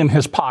money in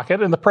his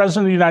pocket, and the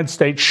president of the United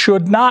States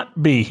should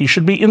not be. He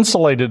should be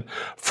insulated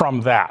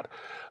from that.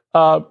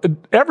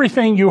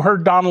 Everything you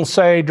heard Donald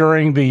say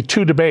during the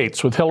two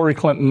debates with Hillary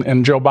Clinton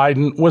and Joe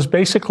Biden was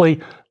basically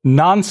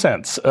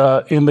nonsense.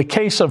 In the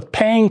case of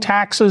paying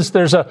taxes,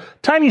 there's a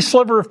tiny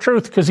sliver of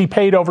truth because he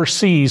paid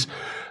overseas.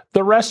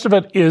 The rest of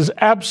it is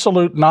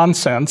absolute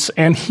nonsense,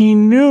 and he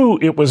knew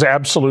it was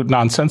absolute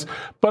nonsense.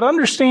 But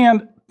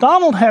understand,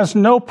 Donald has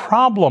no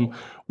problem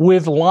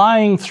with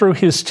lying through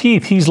his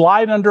teeth. He's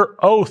lied under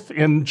oath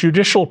in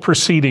judicial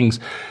proceedings.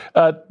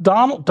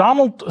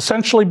 Donald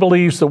essentially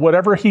believes that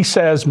whatever he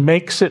says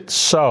makes it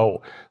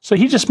so. So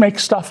he just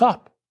makes stuff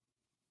up.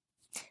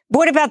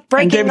 What about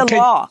breaking the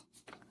law?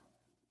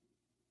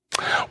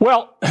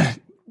 Well,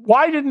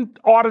 why didn't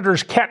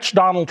auditors catch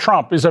Donald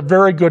Trump is a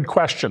very good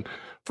question.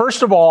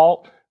 First of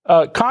all,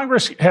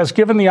 Congress has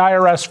given the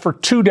IRS for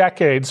 2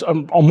 decades,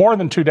 or more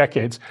than 2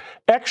 decades,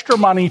 extra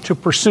money to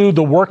pursue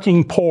the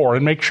working poor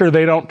and make sure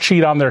they don't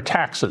cheat on their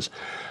taxes.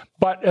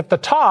 But at the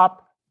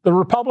top, the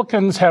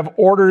Republicans have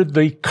ordered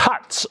the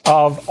cuts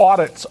of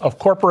audits of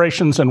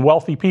corporations and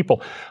wealthy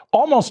people.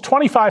 Almost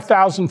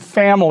 25,000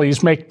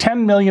 families make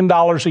 $10 million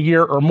a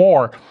year or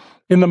more.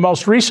 In the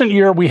most recent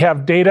year, we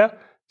have data,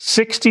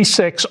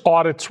 66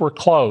 audits were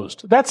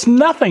closed. That's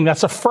nothing.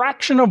 That's a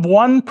fraction of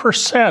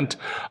 1%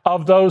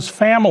 of those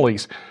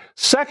families.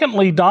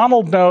 Secondly,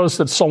 Donald knows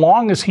that so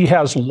long as he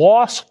has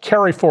loss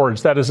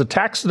carryforwards, that is a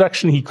tax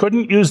deduction he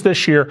couldn't use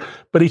this year,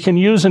 but he can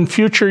use in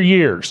future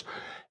years,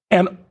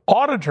 an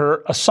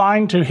auditor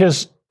assigned to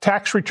his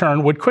tax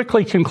return would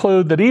quickly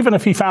conclude that even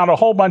if he found a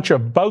whole bunch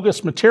of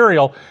bogus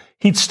material,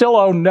 he'd still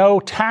owe no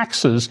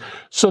taxes.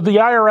 So the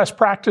IRS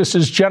practice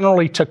is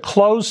generally to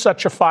close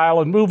such a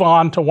file and move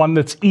on to one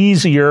that's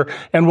easier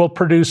and will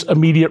produce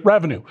immediate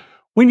revenue.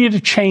 We need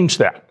to change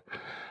that.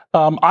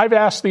 I've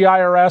asked the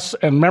IRS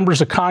and members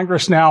of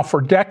Congress now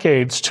for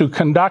decades to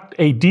conduct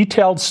a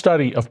detailed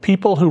study of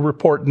people who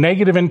report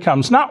negative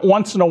incomes, not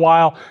once in a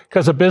while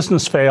because a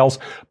business fails,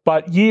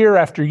 but year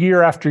after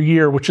year after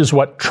year, which is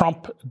what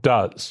Trump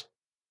does.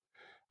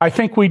 I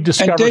think we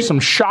discover some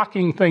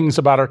shocking things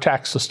about our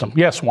tax system.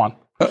 Yes, Juan.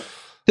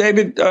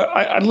 David,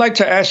 I'd like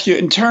to ask you,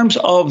 in terms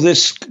of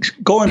this,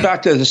 going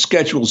back to the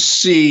Schedule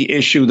C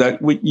issue that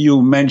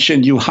you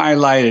mentioned, you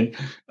highlighted.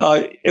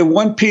 In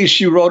one piece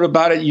you wrote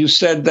about it, you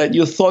said that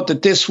you thought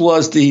that this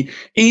was the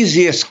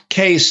easiest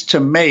case to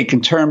make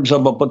in terms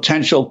of a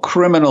potential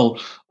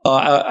criminal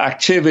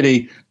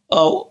activity.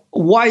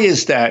 Why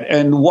is that?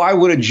 And why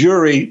would a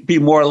jury be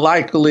more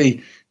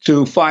likely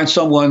to find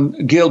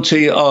someone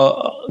guilty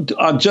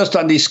just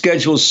on these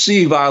Schedule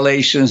C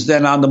violations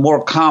than on the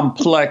more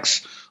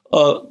complex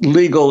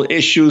legal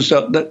issues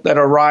that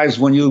arise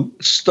when you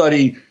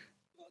study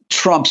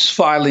Trump's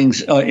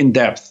filings in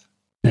depth?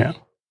 Yeah.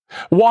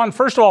 Juan,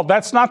 first of all,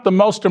 that's not the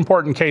most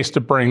important case to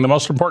bring. The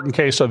most important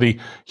case are the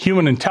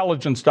human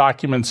intelligence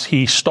documents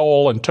he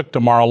stole and took to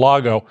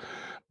Mar-a-Lago.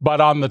 But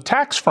on the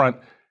tax front,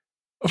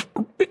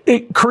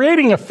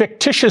 creating a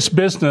fictitious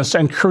business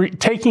and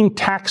taking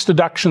tax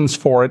deductions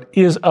for it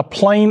is a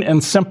plain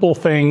and simple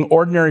thing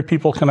ordinary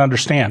people can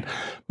understand.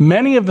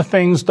 Many of the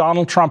things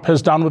Donald Trump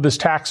has done with his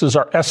taxes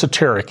are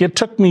esoteric. It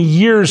took me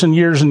years and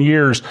years and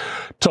years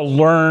to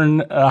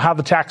learn how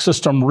the tax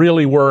system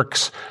really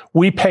works.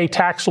 We pay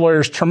tax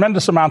lawyers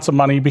tremendous amounts of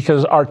money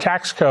because our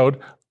tax code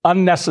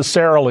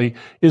unnecessarily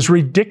is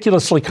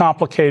ridiculously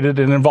complicated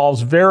and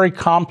involves very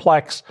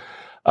complex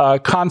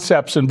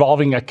concepts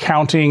involving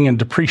accounting and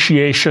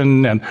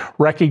depreciation and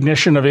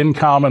recognition of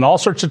income and all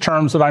sorts of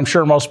terms that I'm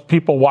sure most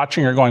people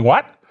watching are going,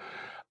 what?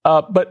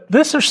 But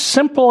these are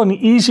simple and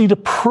easy to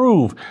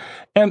prove.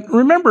 And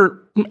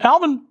remember,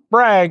 Alvin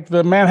Bragg,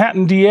 the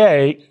Manhattan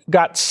DA,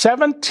 got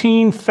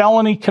 17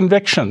 felony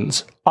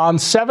convictions on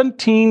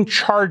 17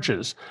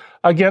 charges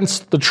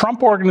against the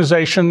Trump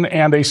Organization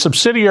and a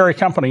subsidiary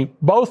company,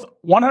 both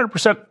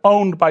 100%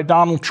 owned by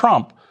Donald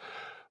Trump,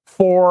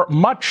 for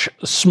much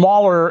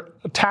smaller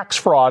tax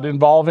fraud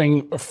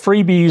involving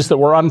freebies that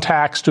were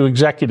untaxed to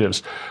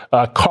executives,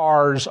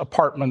 cars,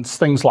 apartments,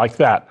 things like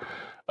that.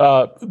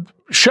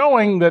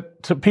 Showing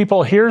that to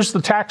people, here's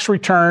the tax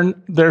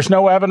return. There's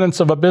no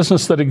evidence of a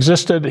business that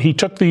existed. He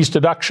took these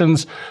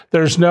deductions.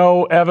 There's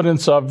no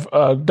evidence of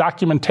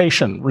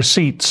documentation,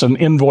 receipts and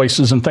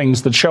invoices and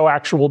things that show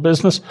actual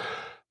business.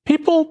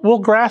 People will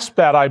grasp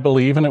that, I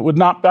believe, and it would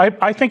not,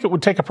 I think it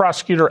would take a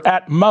prosecutor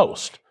at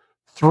most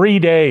 3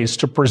 days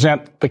to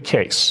present the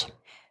case.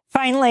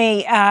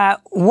 Finally,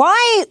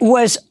 why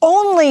was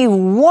only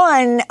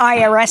one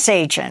IRS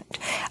agent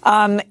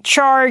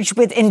charged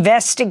with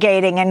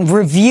investigating and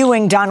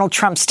reviewing Donald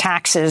Trump's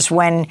taxes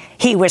when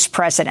he was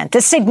president?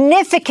 The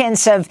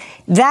significance of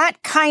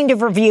that kind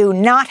of review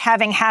not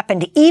having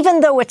happened, even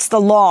though it's the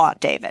law,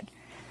 David.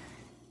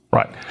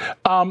 Right.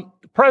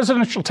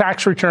 Presidential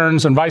tax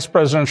returns and vice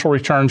presidential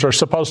returns are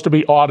supposed to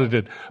be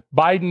audited.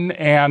 Biden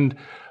and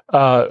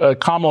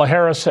Kamala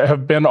Harris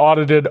have been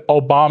audited.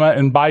 Obama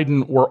and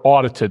Biden were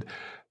audited.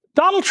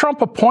 Donald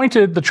Trump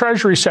appointed the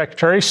Treasury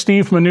Secretary,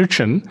 Steve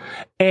Mnuchin,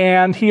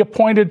 and he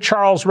appointed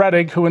Charles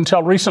Rettig, who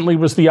until recently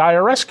was the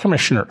IRS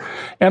commissioner.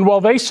 And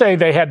while they say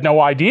they had no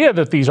idea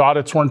that these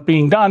audits weren't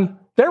being done,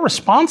 they're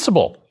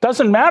responsible.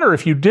 Doesn't matter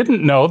if you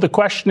didn't know. The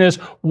question is,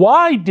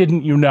 why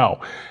didn't you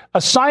know?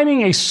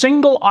 Assigning a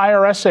single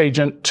IRS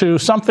agent to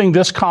something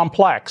this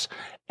complex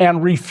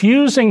and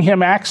refusing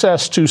him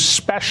access to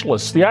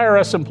specialists. The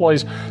IRS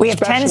employs we have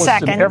 10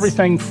 seconds. In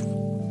everything,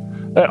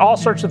 all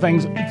sorts of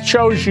things. It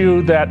shows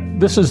you that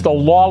this is the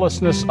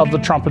lawlessness of the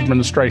Trump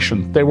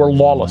administration. They were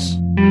lawless.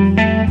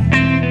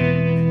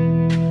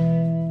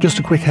 Just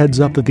a quick heads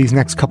up that these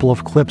next couple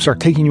of clips are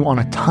taking you on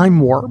a time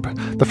warp.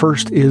 The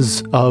first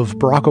is of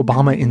Barack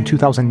Obama in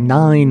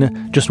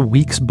 2009, just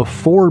weeks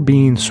before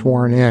being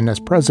sworn in as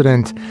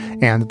president,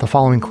 and the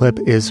following clip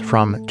is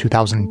from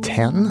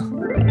 2010.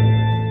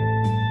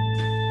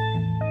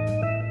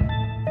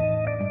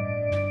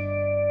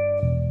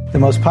 The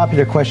most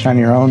popular question on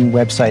your own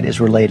website is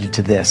related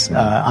to this.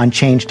 On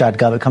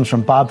change.gov, it comes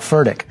from Bob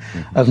Furtick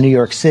of New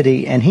York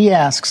City, and he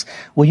asks,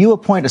 will you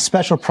appoint a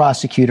special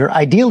prosecutor,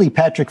 ideally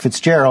Patrick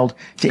Fitzgerald,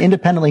 to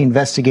independently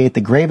investigate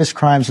the gravest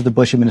crimes of the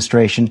Bush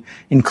administration,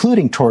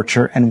 including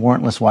torture and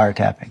warrantless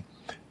wiretapping?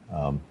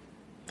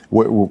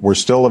 We're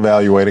still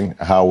evaluating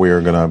how we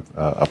are going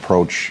to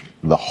approach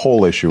the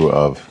whole issue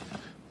of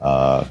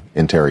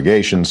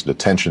interrogations,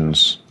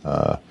 detentions,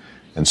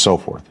 and so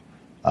forth.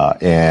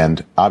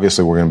 And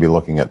obviously, we're going to be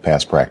looking at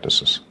past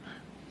practices.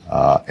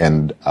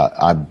 And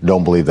I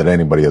don't believe that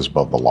anybody is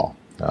above the law.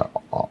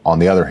 On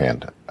the other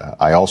hand,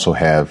 I also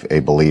have a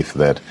belief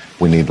that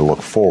we need to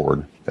look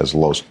forward as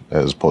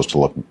opposed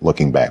to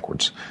looking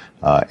backwards.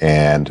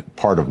 And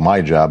part of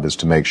my job is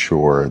to make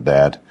sure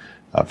that,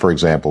 for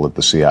example, at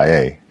the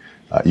CIA,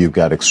 you've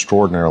got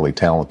extraordinarily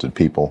talented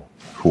people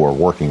who are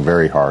working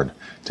very hard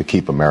to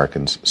keep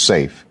Americans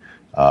safe.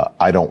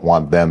 I don't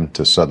want them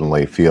to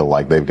suddenly feel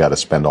like they've got to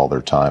spend all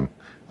their time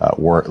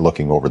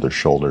looking over their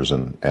shoulders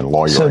and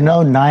lawyering. So no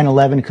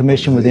 9/11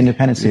 commission with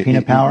independent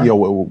subpoena power?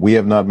 We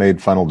have not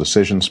made final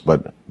decisions,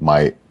 but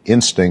my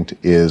instinct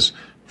is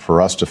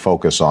for us to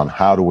focus on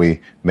how do we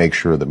make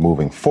sure that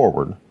moving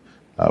forward,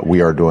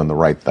 we are doing the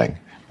right thing.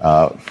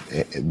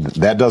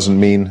 That doesn't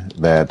mean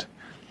that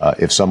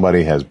if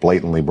somebody has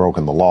blatantly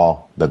broken the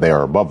law, that they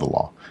are above the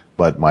law.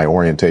 But my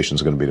orientation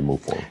is going to be to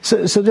move forward.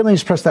 So let me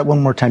just press that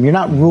one more time. You're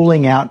not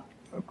ruling out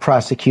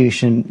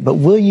prosecution, but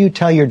will you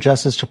tell your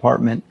Justice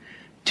Department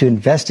to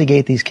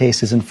investigate these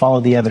cases and follow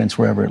the evidence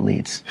wherever it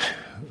leads?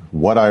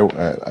 What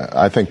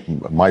I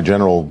think my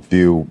general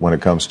view when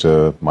it comes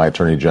to my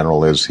Attorney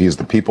General is he's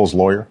the people's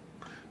lawyer.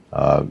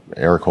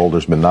 Eric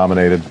Holder's been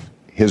nominated.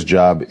 His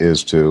job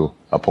is to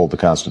uphold the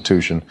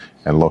Constitution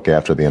and look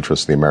after the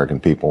interests of the American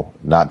people,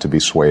 not to be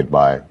swayed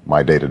by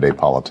my day-to-day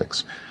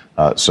politics.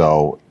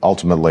 So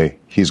ultimately,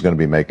 he's going to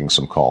be making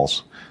some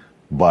calls.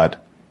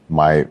 But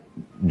my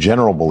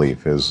general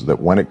belief is that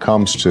when it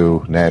comes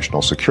to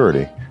national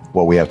security,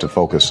 what we have to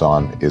focus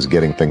on is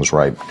getting things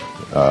right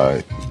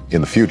in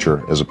the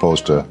future as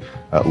opposed to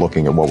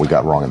looking at what we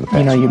got wrong in the past.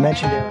 You know, you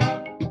mentioned it.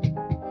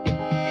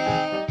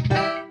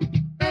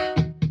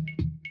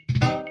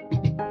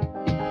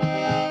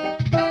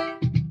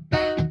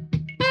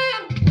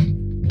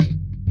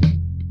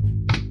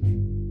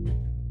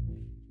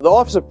 The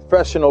Office of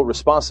Professional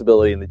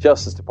Responsibility in the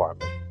Justice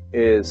Department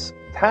is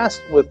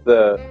tasked with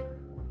the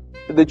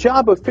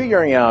job of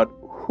figuring out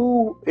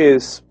who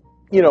is,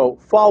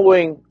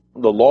 following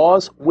the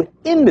laws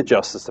within the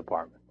Justice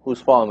Department,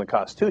 who's following the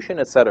Constitution,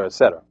 et cetera, et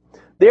cetera.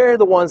 They're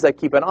the ones that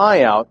keep an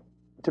eye out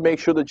to make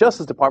sure the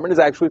Justice Department is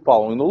actually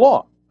following the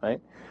law, right?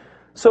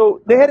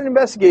 So they had an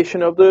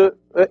investigation of the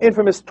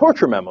infamous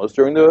torture memos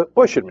during the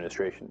Bush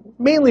administration,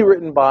 mainly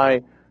written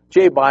by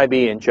Jay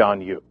Bybee and John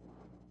Yoo.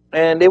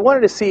 And they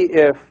wanted to see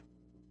if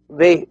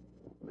the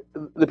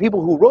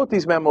people who wrote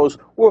these memos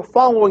were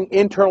following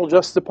internal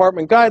Justice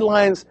Department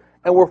guidelines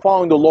and were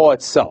following the law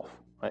itself.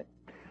 Right?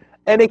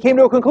 And they came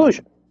to a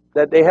conclusion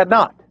that they had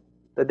not,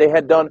 that they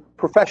had done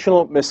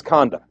professional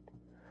misconduct.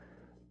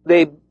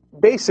 They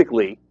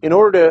basically, in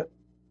order to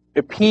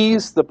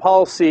appease the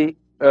policy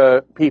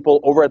people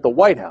over at the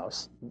White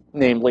House,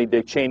 namely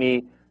Dick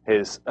Cheney,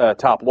 his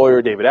top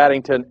lawyer, David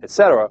Addington,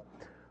 etc.,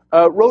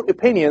 wrote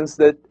opinions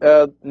that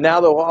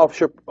now the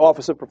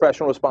Office of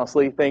Professional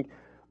Responsibility think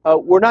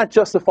were not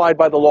justified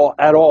by the law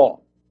at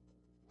all.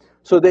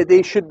 So that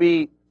they should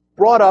be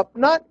brought up,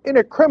 not in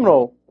a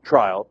criminal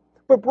trial,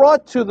 but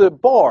brought to the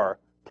bar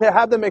to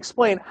have them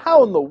explain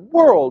how in the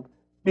world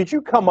did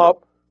you come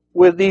up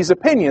with these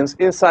opinions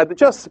inside the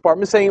Justice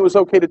Department saying it was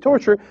okay to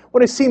torture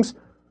when it seems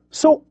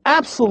so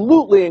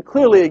absolutely and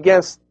clearly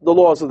against the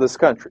laws of this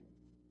country.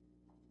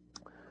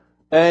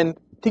 And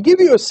to give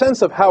you a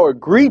sense of how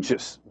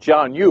egregious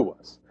John Yoo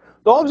was,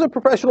 the Office of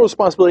Professional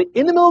Responsibility,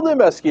 in the middle of the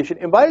investigation,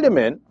 invited him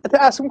in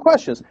to ask him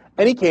questions,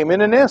 and he came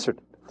in and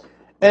answered.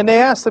 And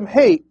they asked him,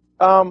 hey,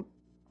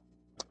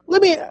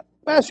 let me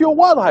ask you a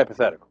wild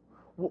hypothetical.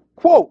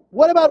 Quote,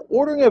 what about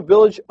ordering a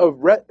village of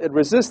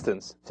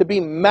resistance to be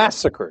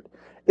massacred?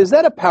 Is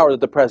that a power that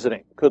the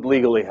president could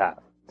legally have?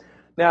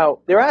 Now,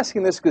 they're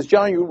asking this because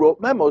John Yoo wrote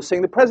memos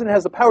saying the president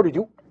has the power to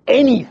do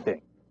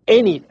anything,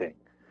 anything.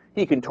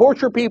 He can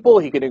torture people,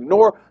 he can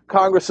ignore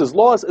Congress's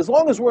laws. As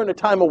long as we're in a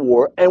time of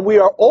war, and we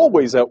are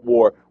always at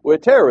war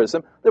with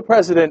terrorism, the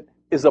president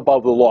is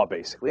above the law,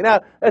 basically.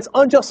 Now, that's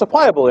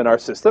unjustifiable in our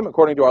system,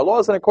 according to our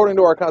laws and according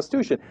to our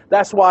Constitution.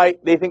 That's why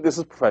they think this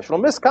is professional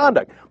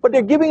misconduct. But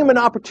they're giving him an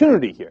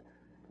opportunity here.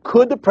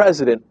 Could the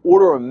president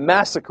order a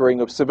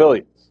massacring of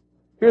civilians?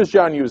 Here's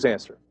John Yoo's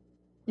answer.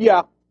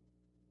 Yeah.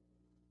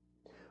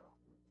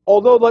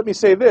 Although, let me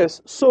say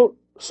this, so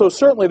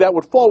certainly that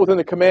would fall within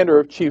the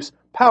commander-in-chief's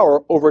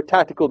power over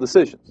tactical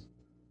decisions.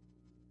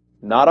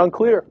 Not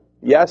unclear.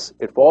 Yes,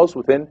 it falls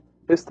within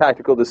his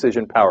tactical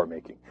decision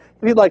power-making.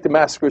 If he'd like to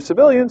massacre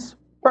civilians,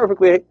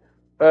 perfectly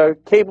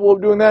capable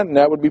of doing that, and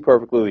that would be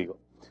perfectly legal.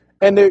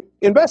 And the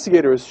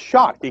investigator is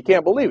shocked. He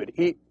can't believe it.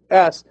 He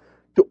asks,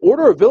 to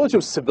order a village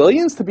of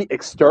civilians to be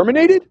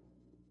exterminated?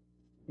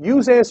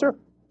 Yoo's answer,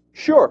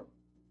 sure.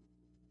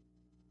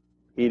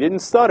 He didn't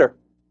stutter.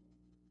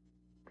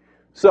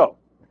 So,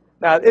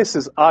 now this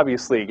is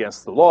obviously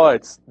against the law.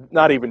 It's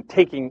not even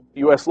taking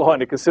U.S. law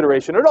into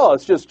consideration at all.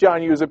 It's just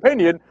John Yoo's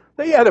opinion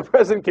that, yeah, the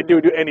president can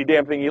do any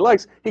damn thing he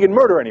likes. He can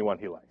murder anyone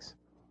he likes.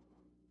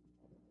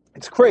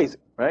 It's crazy,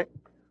 right?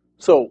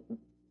 So,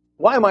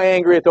 why am I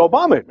angry at the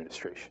Obama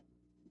administration?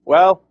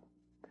 Well,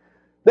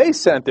 they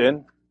sent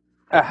in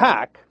a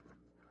hack,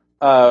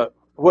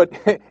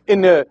 what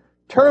in the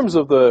terms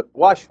of the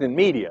Washington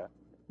media,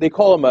 they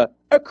call him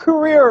a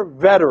career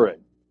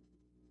veteran.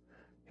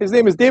 His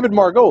name is David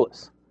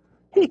Margolis.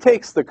 He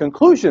takes the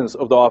conclusions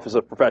of the Office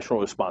of Professional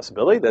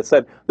Responsibility that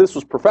said this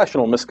was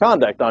professional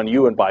misconduct on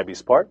you and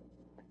Bybie's part,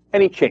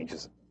 and he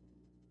changes it.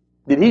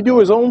 Did he do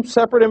his own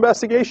separate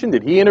investigation?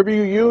 Did he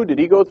interview you? Did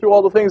he go through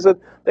all the things that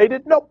they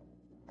did? Nope.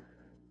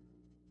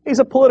 He's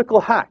a political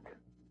hack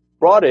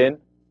brought in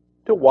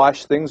to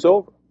wash things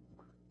over.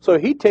 So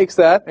he takes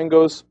that and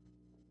goes,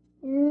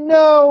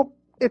 no,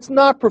 it's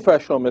not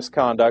professional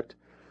misconduct.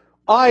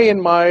 I, in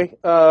my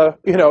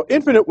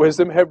infinite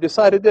wisdom, have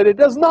decided that it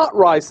does not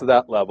rise to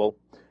that level.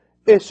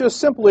 It's just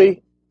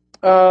simply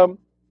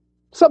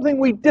something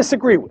we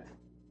disagree with.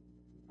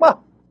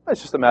 Well,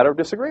 that's just a matter of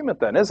disagreement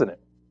then, isn't it?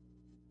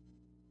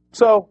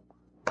 So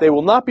they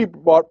will not be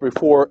brought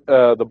before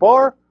the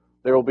bar.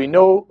 There will be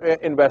no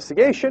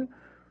investigation.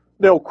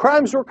 No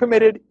crimes were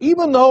committed,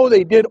 even though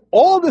they did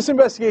all this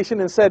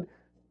investigation and said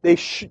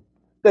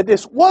that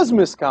this was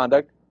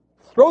misconduct.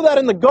 Throw that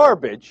in the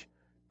garbage,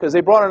 because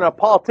they brought in a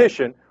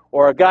politician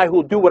or a guy who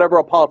will do whatever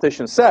a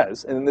politician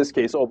says, and in this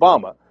case,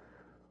 Obama,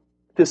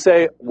 to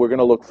say, we're going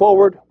to look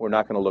forward, we're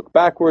not going to look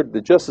backward.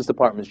 The Justice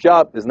Department's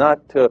job is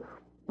not to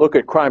look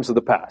at crimes of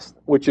the past,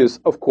 which is,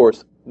 of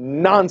course,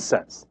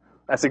 nonsense.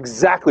 That's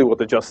exactly what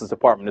the Justice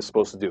Department is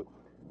supposed to do.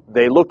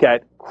 They look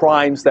at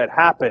crimes that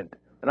happened.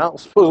 And I'm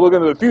supposed to look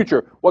into the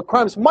future, what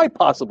crimes might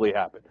possibly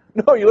happen.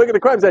 No, you look at the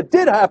crimes that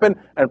did happen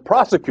and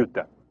prosecute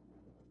them.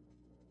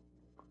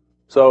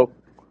 So,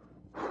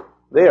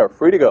 they are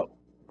free to go.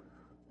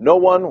 No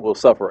one will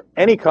suffer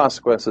any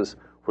consequences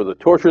for the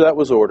torture that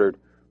was ordered,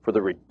 for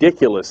the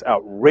ridiculous,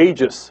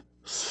 outrageous,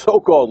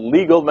 so-called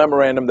legal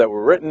memorandum that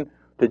were written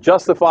to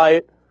justify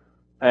it.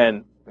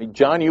 And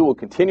John Yoo will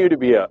continue to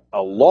be a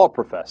law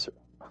professor.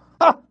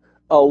 Ha!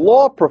 A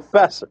law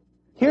professor.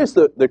 Here's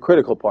the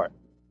critical part.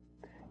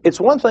 It's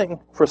one thing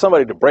for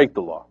somebody to break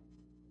the law.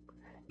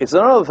 It's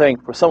another thing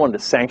for someone to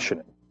sanction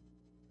it.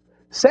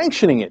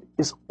 Sanctioning it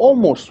is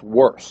almost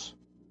worse.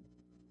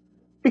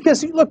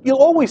 Because, look, you'll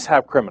always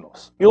have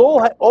criminals.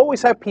 You'll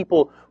always have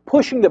people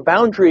pushing the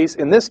boundaries,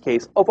 in this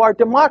case, of our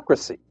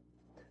democracy.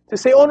 To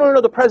say, oh, no,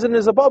 the president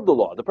is above the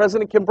law. The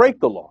president can break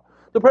the law.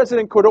 The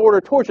president could order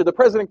torture. The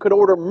president could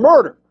order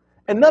murder.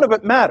 And none of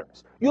it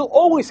matters. You'll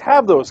always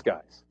have those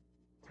guys.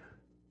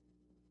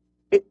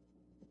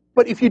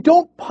 But if you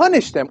don't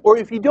punish them, or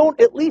if you don't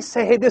at least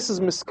say, hey, this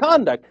is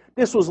misconduct,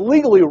 this was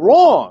legally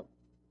wrong,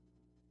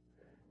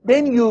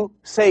 then you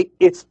say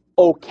it's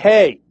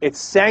okay, it's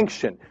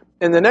sanctioned.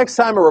 And the next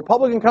time a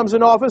Republican comes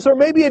in office, or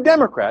maybe a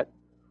Democrat,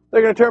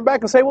 they're going to turn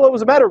back and say, well, it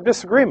was a matter of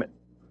disagreement.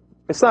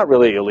 It's not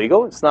really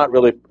illegal. It's not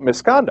really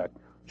misconduct.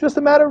 It's just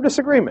a matter of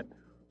disagreement.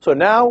 So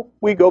now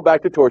we go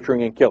back to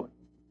torturing and killing.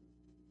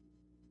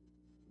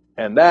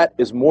 And that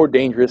is more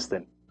dangerous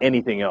than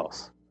anything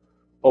else.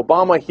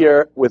 Obama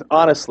here, with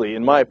honestly,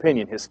 in my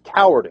opinion, his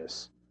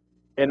cowardice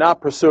in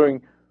not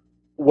pursuing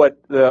what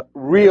the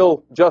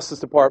real Justice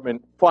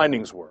Department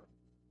findings were,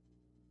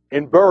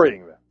 in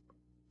burying them,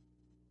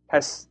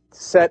 has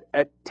set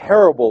a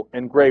terrible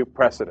and grave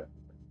precedent.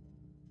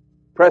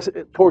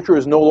 Torture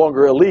is no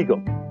longer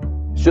illegal.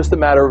 It's just a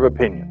matter of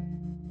opinion.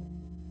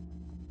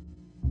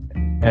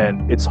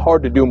 And it's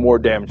hard to do more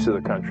damage to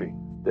the country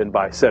than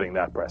by setting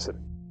that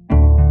precedent.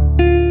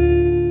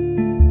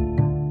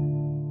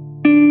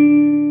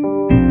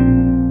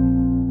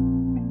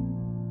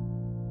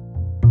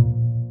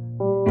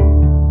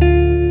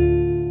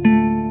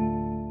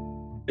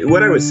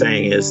 What I was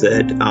saying is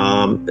that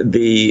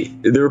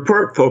the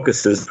report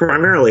focuses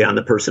primarily on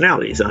the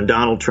personalities, on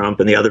Donald Trump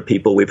and the other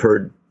people we've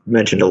heard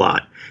mentioned a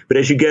lot. But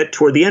as you get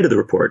toward the end of the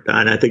report,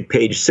 on I think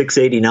page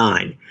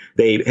 689,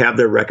 they have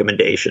their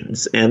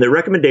recommendations. And their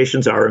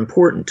recommendations are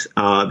important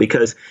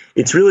because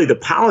it's really the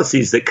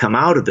policies that come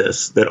out of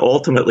this that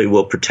ultimately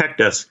will protect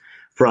us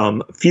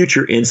from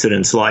future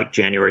incidents like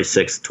January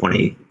 6th,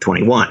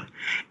 2021.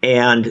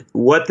 And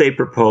what they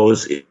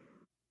propose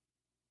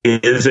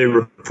is a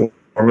reform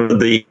of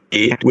the,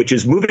 which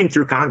is moving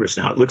through Congress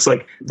now. It looks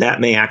like that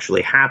may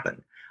actually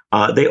happen.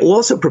 They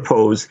also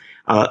propose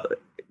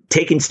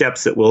taking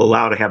steps that will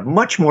allow to have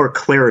much more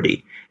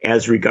clarity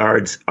as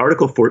regards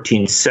Article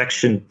 14,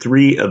 Section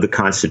 3 of the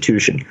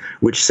Constitution,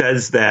 which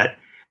says that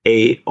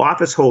a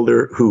office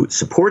holder who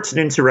supports an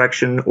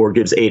insurrection or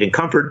gives aid and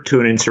comfort to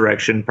an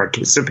insurrection,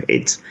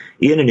 participates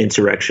in an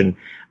insurrection,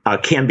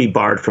 can be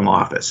barred from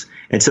office.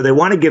 And so they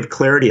want to give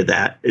clarity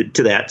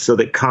to that so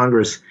that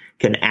Congress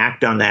can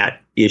act on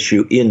that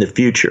issue in the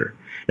future.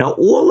 Now,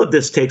 all of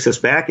this takes us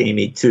back,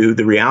 Amy, to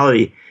the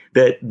reality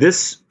that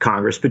this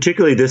Congress,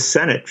 particularly this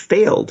Senate,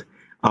 failed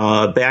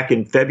back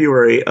in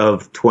February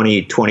of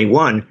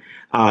 2021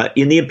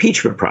 in the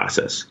impeachment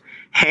process.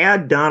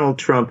 Had Donald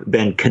Trump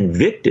been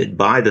convicted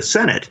by the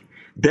Senate,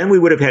 then we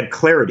would have had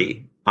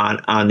clarity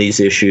on these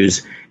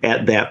issues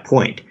at that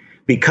point.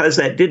 Because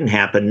that didn't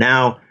happen,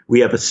 now we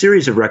have a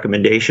series of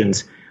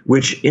recommendations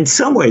which in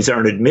some ways are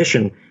an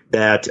admission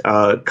that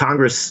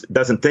Congress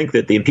doesn't think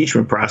that the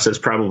impeachment process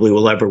probably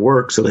will ever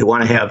work, so they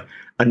want to have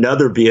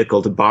another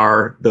vehicle to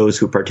bar those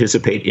who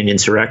participate in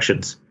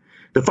insurrections.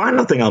 The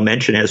final thing I'll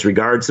mention as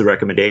regards the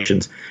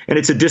recommendations, and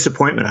it's a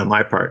disappointment on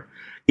my part,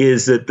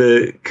 is that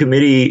the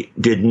committee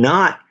did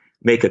not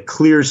make a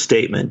clear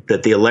statement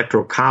that the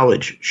Electoral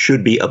College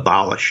should be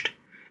abolished.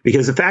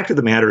 Because the fact of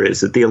the matter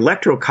is that the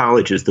Electoral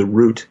College is the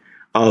root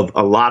of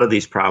a lot of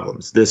these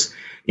problems. This,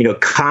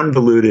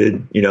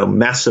 convoluted,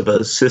 mess of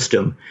a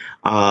system,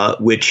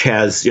 which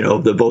has,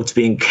 the votes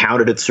being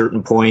counted at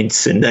certain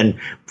points and then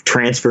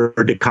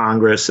transferred to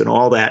Congress and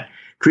all that,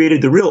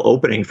 created the real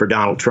opening for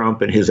Donald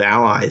Trump and his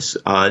allies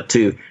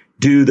to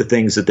do the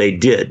things that they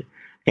did.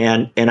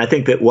 And I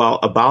think that while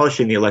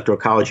abolishing the Electoral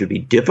College would be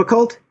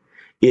difficult,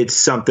 it's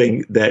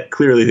something that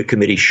clearly the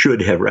committee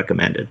should have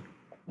recommended.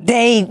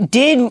 They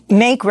did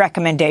make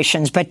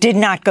recommendations, but did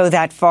not go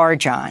that far,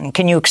 John.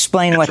 Can you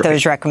explain what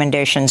those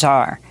recommendations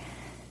are?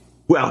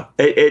 Well,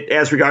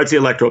 as regards the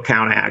Electoral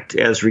Count Act,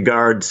 as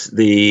regards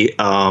the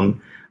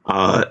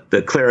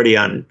clarity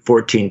on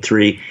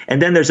 14.3,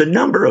 and then there's a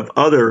number of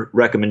other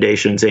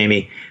recommendations,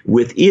 Amy,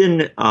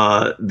 within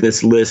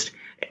this list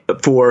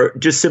for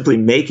just simply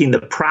making the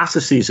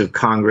processes of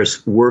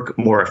Congress work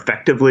more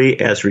effectively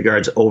as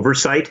regards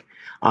oversight.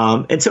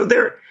 And so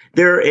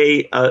they're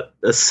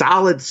a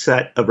solid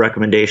set of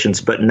recommendations,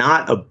 but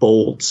not a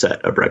bold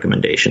set of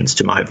recommendations,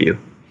 to my view.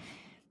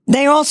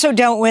 They also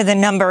dealt with a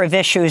number of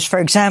issues. For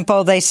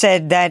example, they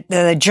said that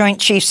the Joint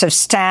Chiefs of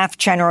Staff,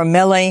 General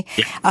Milley,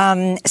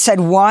 said,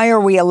 why are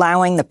we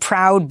allowing the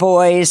Proud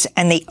Boys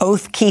and the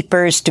Oath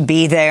Keepers to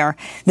be there?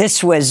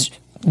 This was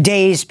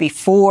days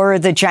before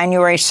the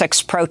January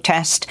 6th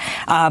protest,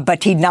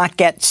 but he'd not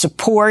get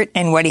support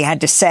in what he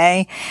had to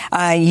say.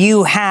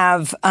 You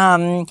have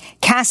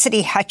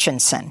Cassidy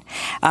Hutchinson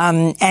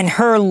and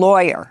her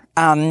lawyer.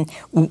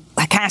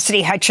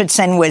 Cassidy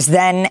Hutchinson was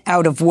then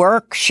out of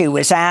work. She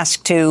was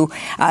asked to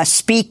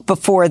speak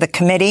before the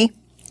committee.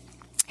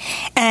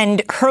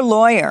 And her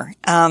lawyer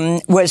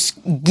was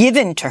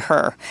given to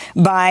her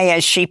by,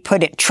 as she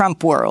put it,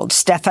 Trump world,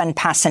 Stefan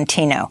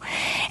Passantino.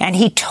 And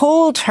he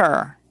told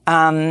her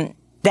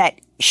that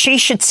she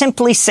should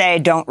simply say,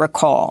 don't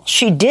recall.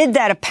 She did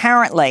that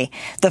apparently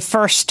the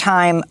first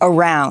time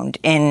around,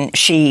 and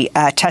she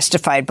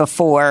testified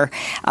before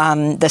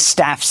the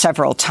staff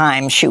several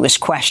times. She was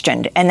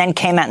questioned and then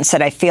came out and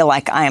said, I feel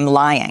like I am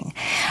lying.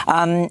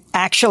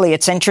 Actually,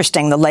 it's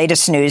interesting. The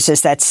latest news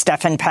is that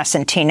Stefan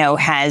Passantino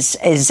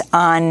is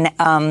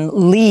on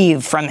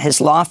leave from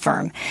his law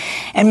firm.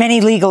 And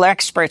many legal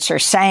experts are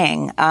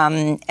saying,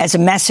 as a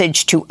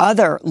message to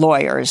other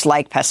lawyers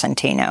like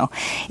Passantino,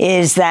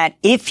 is that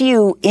if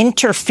you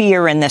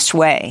interfere in this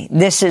way,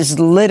 this is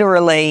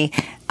literally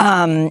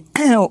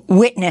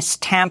witness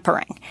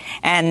tampering,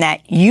 and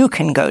that you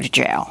can go to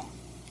jail.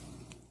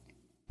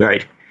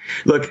 Right.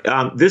 Look,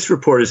 this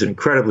report is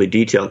incredibly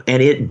detailed,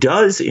 and it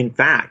does, in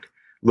fact,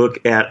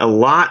 look at a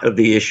lot of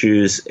the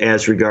issues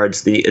as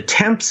regards the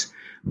attempts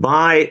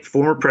by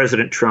former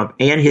President Trump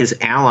and his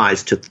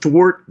allies to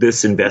thwart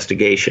this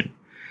investigation.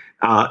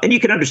 And you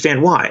can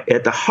understand why.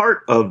 At the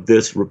heart of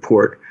this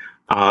report,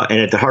 and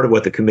at the heart of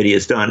what the committee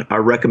has done,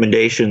 are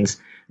recommendations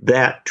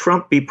that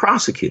Trump be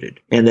prosecuted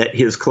and that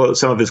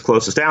some of his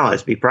closest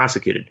allies be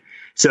prosecuted.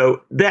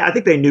 So I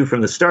think they knew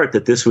from the start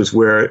that this was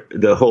where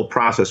the whole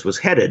process was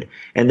headed,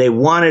 and they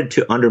wanted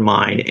to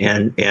undermine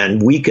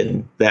and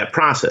weaken that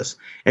process.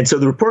 And so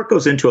the report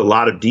goes into a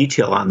lot of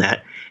detail on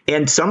that,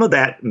 and some of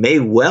that may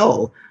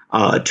well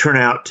turn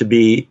out to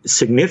be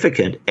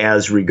significant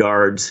as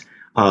regards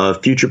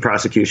future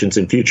prosecutions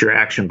and future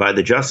action by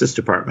the Justice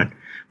Department.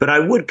 But I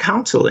would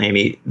counsel,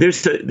 Amy,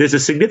 there's a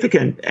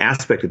significant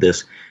aspect of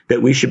this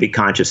that we should be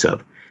conscious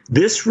of.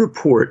 This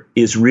report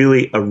is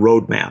really a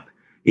roadmap.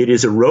 It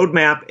is a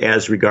roadmap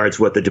as regards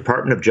what the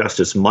Department of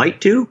Justice might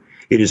do.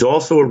 It is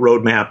also a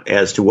roadmap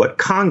as to what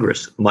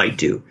Congress might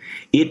do.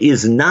 It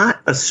is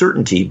not a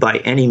certainty by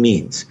any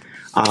means.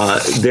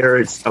 There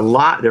are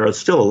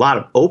still a lot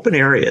of open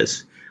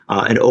areas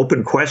and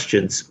open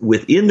questions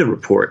within the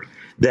report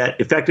that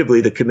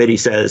effectively the committee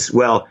says,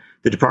 well,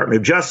 the Department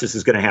of Justice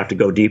is going to have to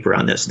go deeper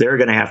on this. They're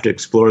going to have to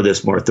explore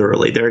this more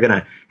thoroughly. They're going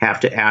to have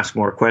to ask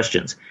more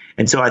questions.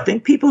 And so I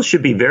think people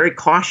should be very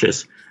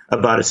cautious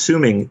about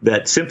assuming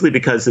that simply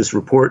because this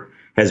report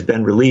has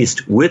been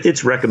released with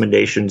its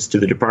recommendations to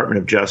the Department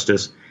of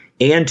Justice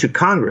and to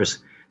Congress,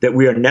 that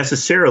we are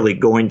necessarily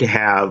going to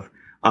have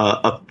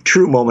a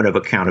true moment of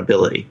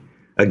accountability.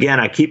 Again,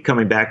 I keep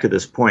coming back to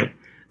this point.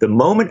 The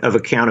moment of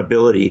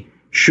accountability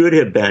should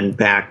have been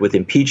back with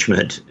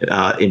impeachment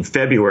in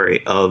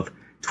February of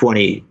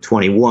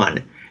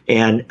 2021.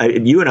 And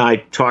you and I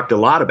talked a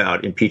lot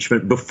about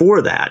impeachment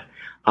before that.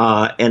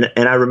 And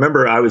I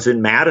remember I was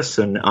in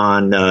Madison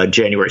on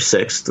January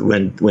 6th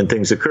when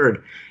things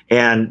occurred.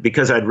 And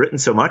because I'd written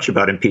so much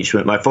about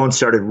impeachment, my phone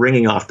started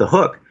ringing off the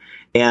hook.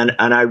 And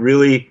I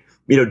really,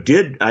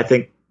 did, I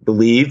think,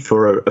 believe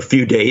for a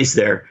few days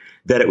there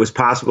that it was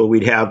possible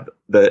we'd have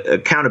the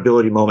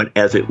accountability moment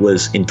as it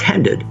was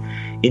intended.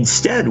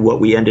 Instead, what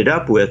we ended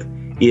up with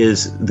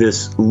is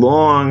this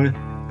long,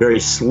 very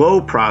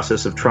slow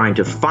process of trying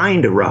to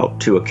find a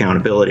route to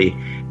accountability.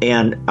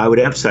 And I would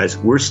emphasize,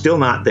 we're still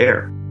not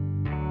there.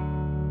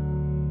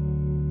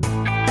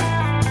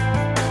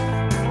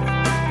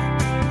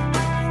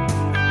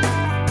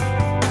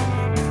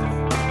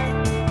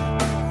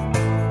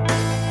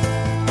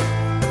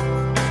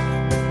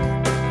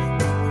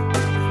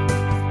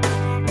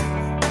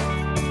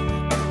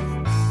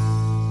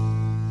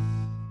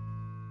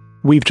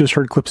 We've just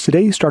heard clips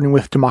today, starting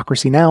with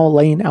Democracy Now!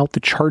 Laying out the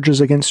charges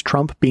against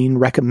Trump being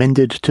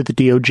recommended to the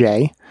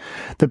DOJ.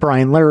 The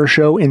Brian Lehrer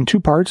Show, in two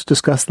parts,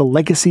 discussed the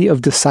legacy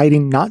of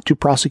deciding not to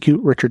prosecute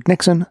Richard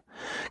Nixon.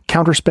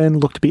 Counterspin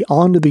looked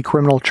beyond the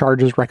criminal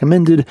charges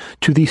recommended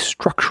to the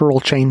structural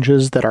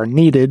changes that are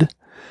needed.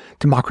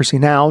 Democracy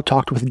Now!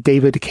 Talked with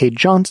David K.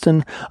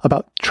 Johnston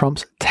about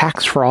Trump's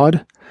tax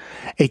fraud.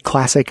 A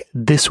classic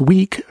This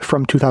Week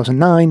from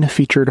 2009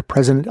 featured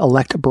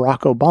President-elect Barack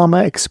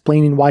Obama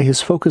explaining why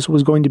his focus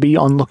was going to be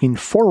on looking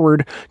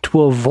forward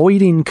to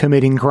avoiding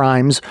committing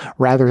crimes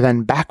rather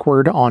than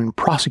backward on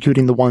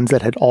prosecuting the ones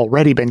that had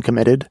already been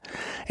committed.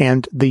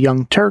 And The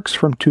Young Turks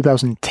from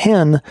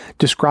 2010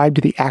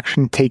 described the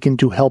action taken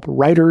to help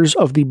writers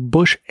of the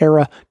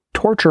Bush-era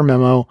torture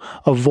memo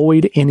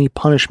avoid any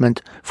punishment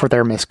for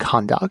their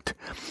misconduct.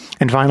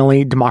 And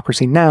finally,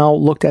 Democracy Now!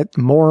 Looked at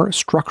more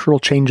structural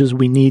changes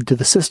we need to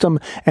the system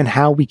and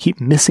how we keep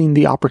missing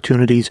the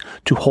opportunities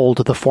to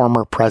hold the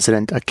former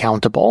president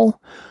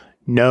accountable.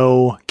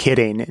 No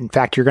kidding. In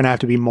fact, you're going to have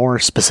to be more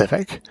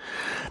specific.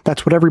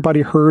 That's what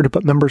everybody heard,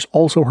 but members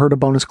also heard a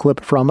bonus clip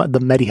from the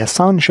Mehdi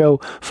Hasan Show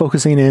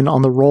focusing in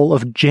on the role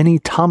of Jenny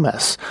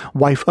Thomas,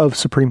 wife of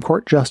Supreme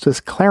Court Justice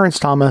Clarence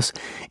Thomas,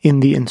 in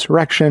the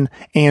insurrection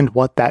and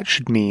what that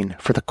should mean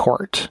for the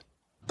court.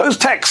 Those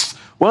texts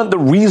weren't the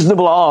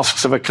reasonable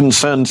asks of a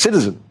concerned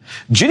citizen.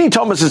 Ginny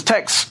Thomas's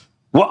texts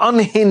were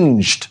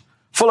unhinged,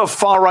 full of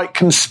far-right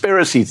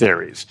conspiracy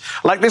theories,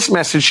 like this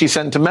message she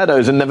sent to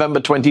Meadows in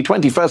November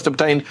 2020, first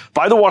obtained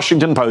by the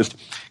Washington Post,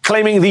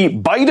 claiming the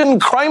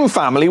Biden crime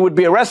family would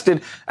be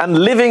arrested and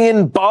living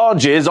in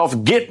barges off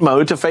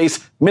Gitmo to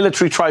face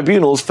military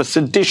tribunals for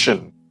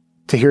sedition.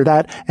 To hear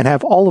that and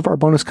have all of our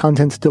bonus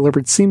content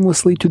delivered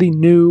seamlessly to the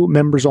new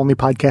members-only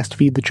podcast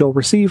feed that you'll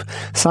receive,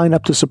 sign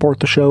up to support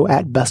the show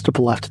at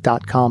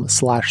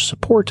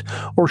bestoftheleft.com/support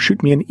or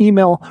shoot me an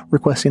email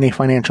requesting a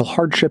financial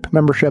hardship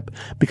membership,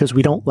 because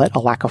we don't let a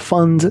lack of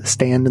funds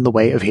stand in the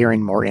way of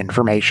hearing more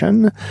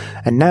information.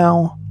 And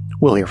now,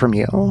 we'll hear from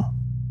you.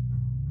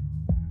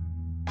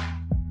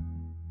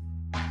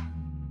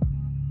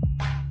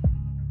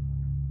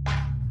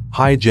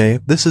 Hi Jay,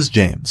 this is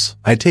James.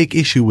 I take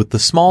issue with the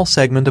small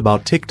segment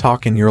about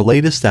TikTok in your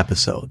latest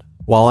episode.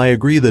 While I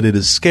agree that it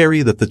is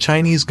scary that the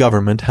Chinese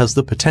government has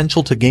the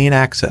potential to gain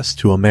access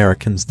to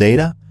Americans'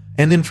 data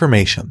and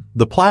information,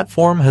 the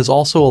platform has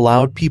also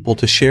allowed people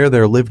to share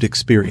their lived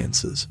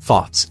experiences,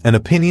 thoughts, and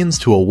opinions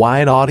to a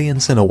wide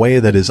audience in a way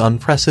that is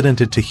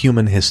unprecedented to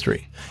human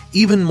history,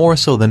 even more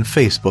so than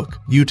Facebook,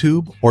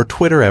 YouTube, or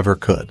Twitter ever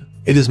could.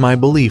 It is my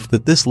belief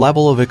that this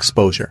level of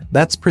exposure,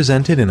 that's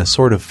presented in a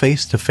sort of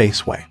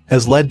face-to-face way,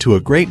 has led to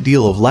a great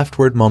deal of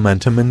leftward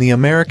momentum in the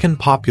American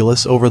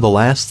populace over the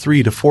last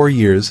 3 to 4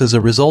 years as a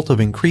result of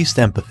increased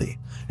empathy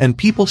and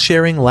people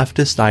sharing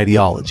leftist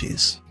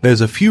ideologies.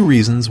 There's a few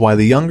reasons why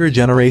the younger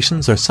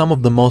generations are some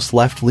of the most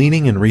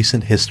left-leaning in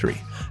recent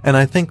history, and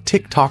I think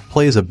TikTok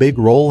plays a big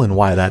role in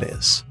why that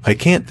is. I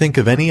can't think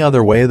of any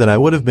other way that I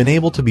would have been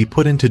able to be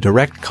put into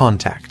direct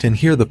contact and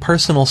hear the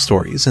personal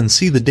stories and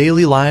see the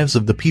daily lives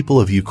of the people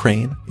of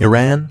Ukraine,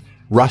 Iran,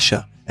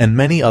 Russia, and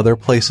many other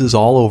places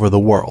all over the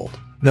world.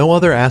 No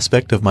other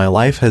aspect of my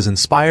life has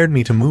inspired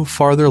me to move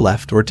farther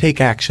left or take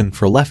action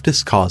for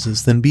leftist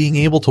causes than being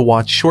able to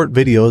watch short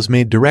videos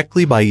made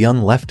directly by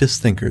young leftist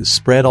thinkers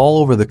spread all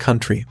over the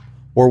country,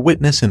 or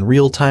witness in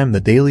real time the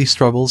daily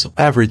struggles of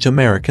average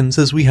Americans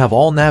as we have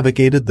all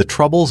navigated the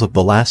troubles of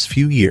the last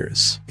few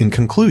years. In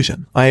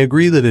conclusion, I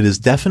agree that it is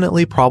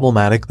definitely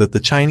problematic that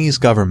the Chinese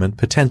government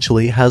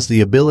potentially has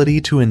the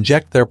ability to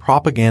inject their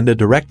propaganda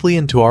directly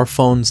into our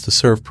phones to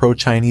serve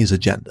pro-Chinese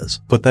agendas,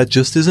 but that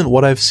just isn't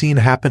what I've seen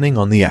happening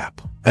on the app.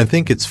 I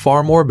think it's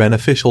far more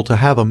beneficial to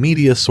have a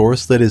media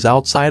source that is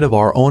outside of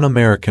our own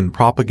American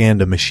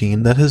propaganda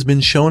machine that has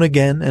been shown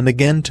again and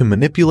again to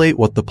manipulate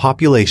what the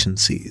population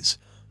sees,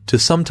 to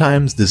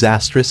sometimes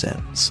disastrous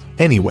ends.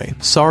 Anyway,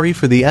 sorry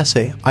for the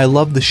essay. I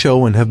love the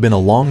show and have been a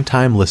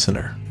long-time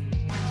listener.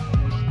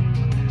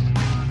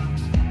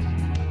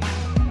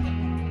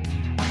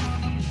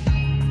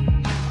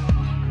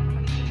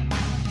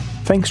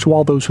 Thanks to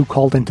all those who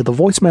called into the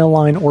voicemail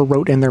line or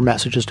wrote in their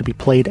messages to be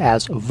played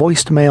as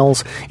voiced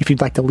mails. If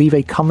you'd like to leave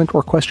a comment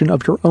or question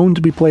of your own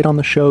to be played on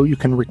the show, you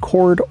can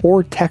record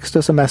or text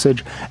us a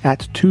message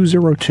at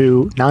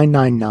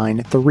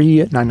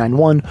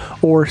 202-999-3991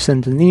 or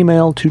send an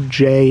email to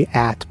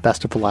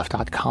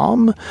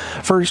j@bestoftheleft.com.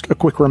 First, a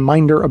quick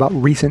reminder about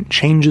recent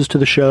changes to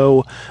the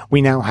show.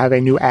 We now have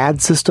a new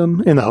ad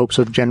system in the hopes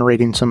of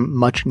generating some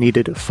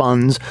much-needed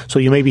funds, so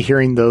you may be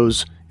hearing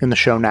those in the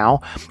show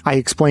now. I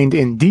explained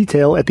in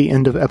detail at the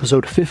end of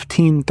episode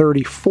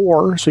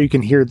 1534, so you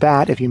can hear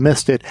that if you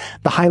missed it.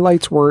 The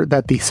highlights were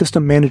that the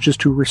system manages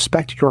to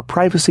respect your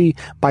privacy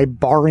by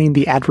barring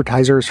the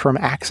advertisers from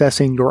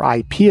accessing your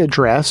IP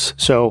address,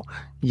 so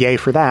yay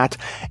for that.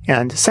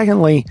 And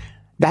secondly,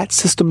 that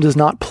system does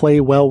not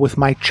play well with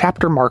my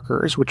chapter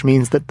markers, which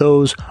means that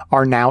those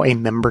are now a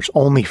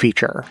members-only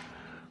feature.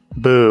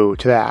 Boo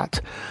to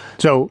that.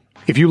 So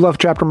if you love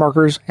chapter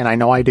markers, and I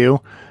know I do,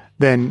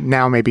 then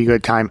now may be a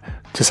good time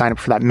to sign up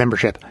for that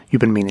membership you've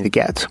been meaning to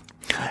get.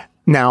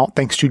 Now,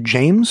 thanks to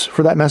James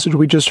for that message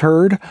we just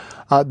heard,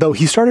 though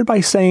he started by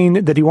saying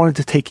that he wanted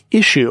to take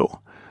issue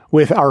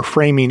with our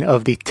framing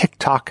of the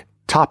TikTok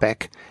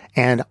topic,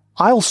 and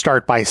I'll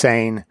start by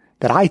saying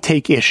that I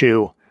take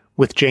issue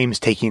with James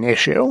taking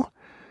issue,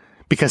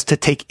 because to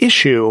take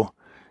issue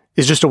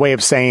is just a way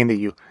of saying that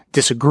you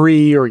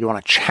disagree or you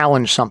want to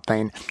challenge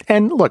something.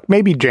 And look,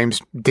 maybe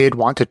James did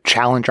want to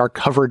challenge our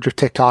coverage of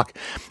TikTok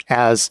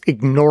as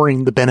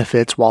ignoring the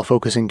benefits while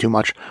focusing too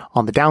much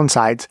on the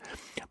downsides.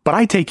 But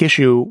I take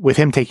issue with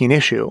him taking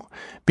issue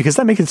because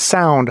that makes it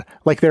sound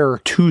like there are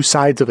two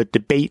sides of a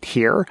debate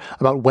here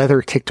about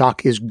whether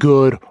TikTok is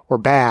good or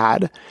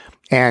bad.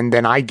 And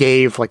then I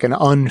gave like an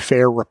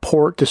unfair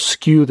report to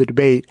skew the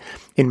debate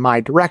in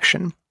my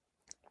direction.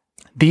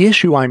 The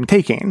issue I'm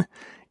taking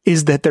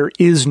is that there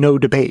is no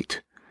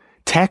debate.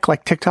 Tech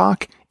like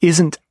TikTok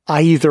isn't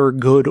either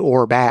good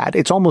or bad.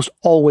 It's almost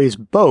always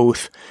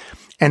both.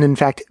 And in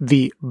fact,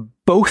 the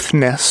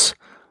bothness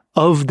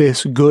of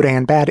this good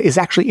and bad is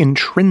actually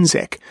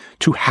intrinsic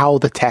to how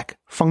the tech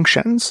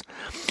functions.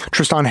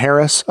 Tristan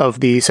Harris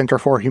of the Center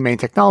for Humane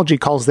Technology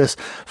calls this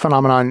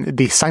phenomenon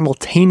the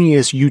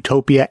simultaneous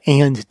utopia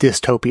and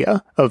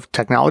dystopia of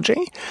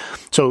technology.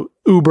 So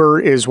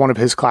Uber is one of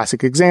his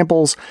classic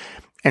examples.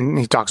 And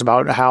he talks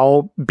about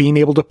how being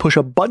able to push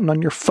a button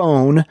on your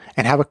phone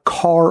and have a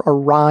car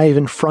arrive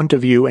in front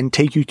of you and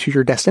take you to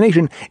your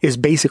destination is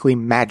basically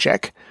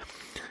magic.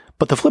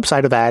 But the flip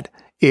side of that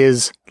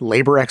is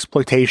labor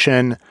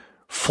exploitation,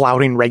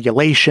 flouting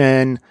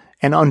regulation,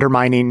 and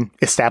undermining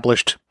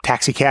established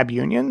taxicab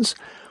unions.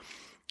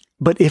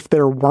 But if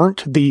there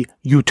weren't the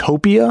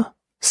utopia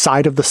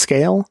side of the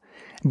scale,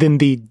 then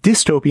the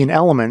dystopian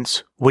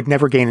elements would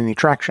never gain any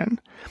traction.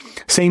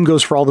 Same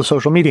goes for all the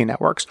social media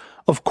networks.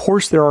 Of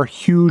course, there are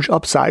huge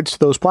upsides to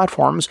those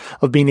platforms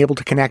of being able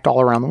to connect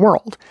all around the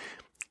world.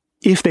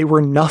 If they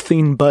were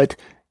nothing but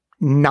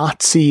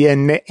Nazi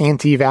and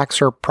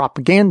anti-vaxxer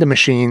propaganda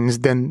machines,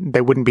 then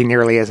they wouldn't be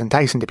nearly as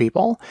enticing to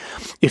people.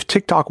 If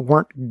TikTok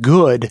weren't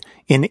good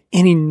in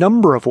any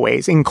number of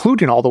ways,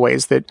 including all the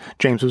ways that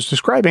James was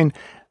describing,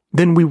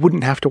 then we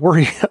wouldn't have to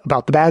worry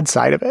about the bad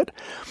side of it.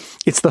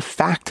 It's the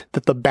fact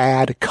that the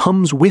bad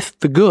comes with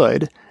the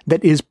good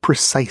that is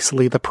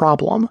precisely the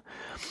problem.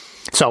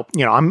 So,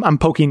 I'm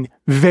poking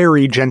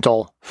very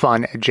gentle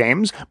fun at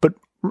James, but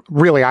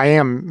really, I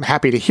am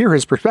happy to hear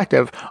his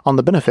perspective on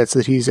the benefits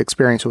that he's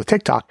experienced with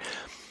TikTok.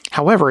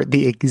 However,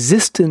 the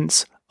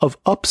existence of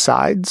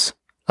upsides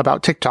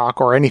about TikTok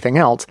or anything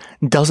else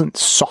doesn't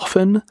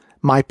soften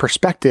my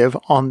perspective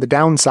on the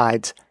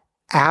downsides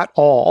at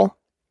all.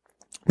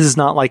 This is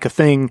not like a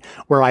thing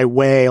where I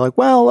weigh like,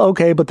 well,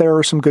 okay, but there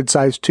are some good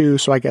sides too,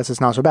 so I guess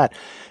it's not so bad.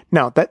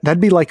 No,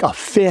 that'd be like a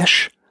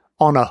fish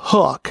on a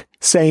hook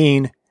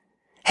saying,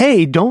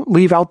 hey, don't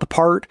leave out the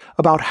part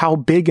about how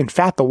big and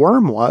fat the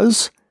worm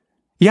was.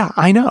 Yeah,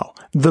 I know.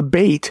 The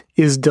bait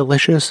is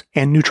delicious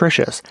and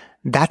nutritious.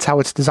 That's how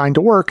it's designed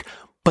to work,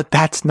 but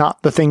that's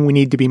not the thing we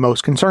need to be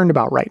most concerned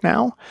about right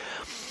now.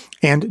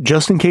 And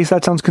just in case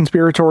that sounds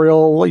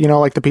conspiratorial,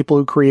 like the people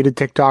who created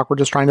TikTok were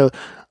just trying to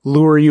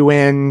lure you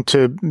in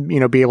to,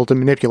 be able to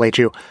manipulate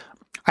you.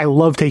 I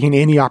love taking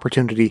any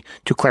opportunity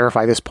to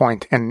clarify this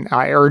point, and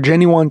I urge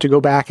anyone to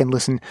go back and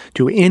listen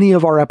to any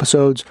of our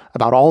episodes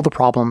about all the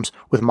problems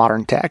with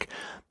modern tech.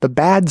 The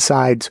bad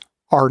sides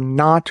are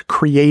not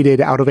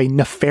created out of a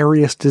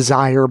nefarious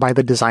desire by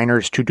the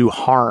designers to do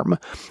harm.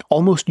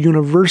 Almost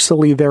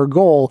universally, their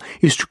goal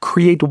is to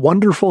create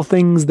wonderful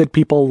things that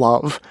people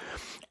love.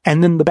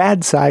 And then the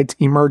bad sides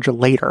emerge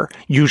later,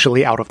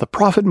 usually out of the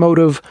profit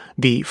motive,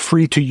 the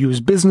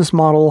free-to-use business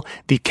model,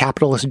 the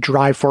capitalist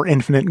drive for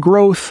infinite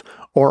growth,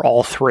 or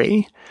all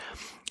three.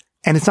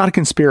 And it's not a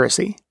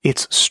conspiracy,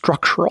 it's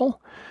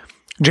structural.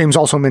 James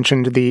also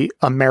mentioned the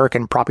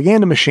American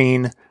propaganda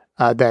machine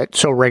that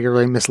so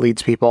regularly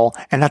misleads people,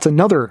 and that's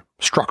another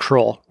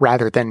structural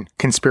rather than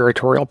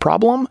conspiratorial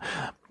problem,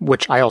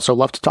 which I also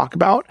love to talk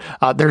about.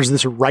 There's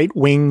this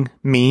right-wing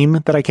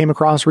meme that I came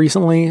across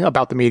recently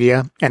about the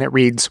media, and it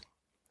reads,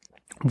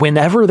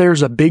 "Whenever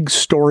there's a big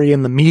story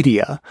in the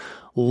media,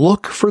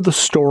 look for the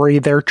story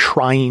they're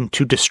trying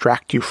to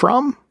distract you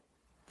from."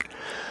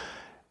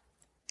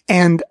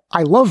 And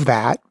I love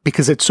that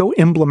because it's so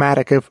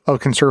emblematic of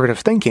conservative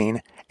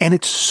thinking, and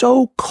it's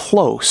so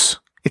close.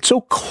 It's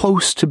so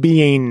close to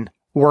being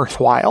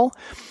worthwhile,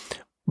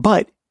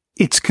 but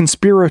it's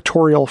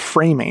conspiratorial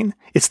framing.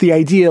 It's the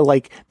idea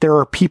like there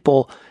are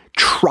people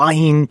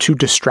trying to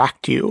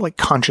distract you, like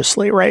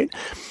consciously, right?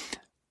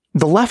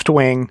 The left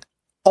wing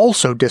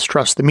also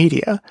distrusts the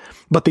media,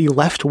 but the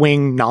left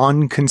wing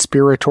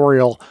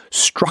non-conspiratorial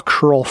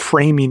structural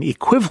framing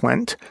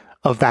equivalent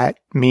of that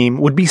meme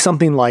would be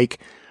something like,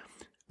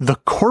 the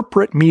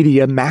corporate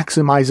media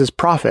maximizes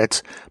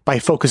profits by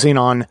focusing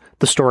on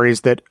the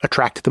stories that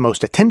attract the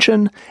most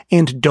attention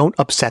and don't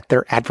upset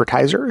their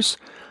advertisers.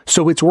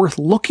 So it's worth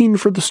looking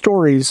for the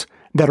stories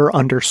that are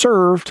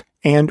underserved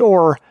and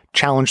or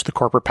challenge the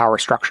corporate power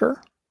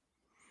structure.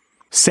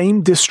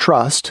 Same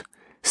distrust,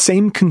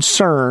 same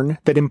concern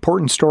that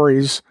important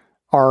stories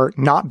are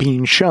not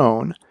being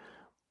shown,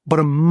 but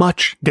a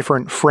much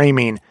different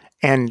framing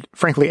and,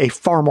 frankly, a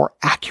far more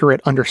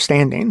accurate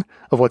understanding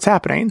of what's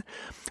happening.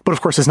 But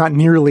of course, it's not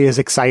nearly as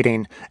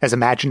exciting as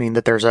imagining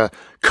that there's a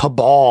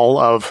cabal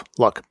of,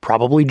 look,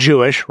 probably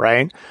Jewish,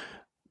 right?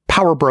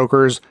 Power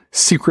brokers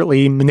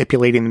secretly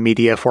manipulating the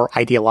media for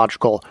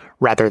ideological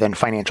rather than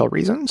financial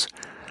reasons.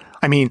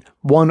 I mean,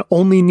 one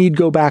only need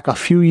go back a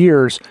few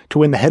years to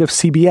when the head of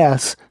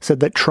CBS said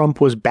that Trump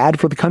was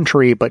bad for the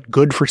country, but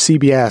good for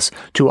CBS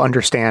to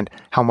understand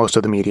how most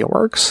of the media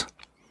works.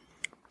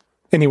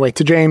 Anyway,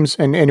 to James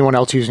and anyone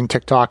else using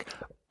TikTok,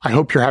 I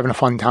hope you're having a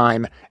fun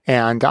time,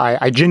 and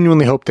I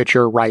genuinely hope that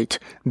you're right,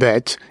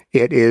 that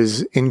it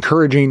is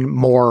encouraging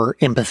more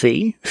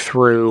empathy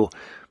through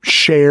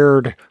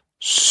shared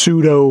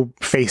pseudo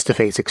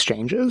face-to-face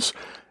exchanges.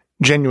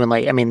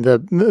 Genuinely, I mean,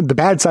 the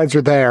bad sides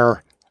are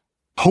there.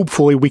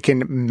 Hopefully we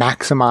can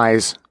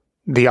maximize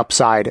the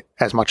upside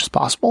as much as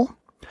possible.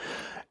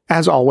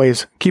 As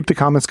always, keep the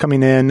comments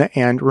coming in,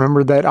 and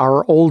remember that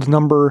our old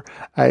number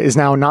is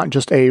now not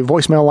just a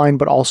voicemail line,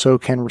 but also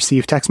can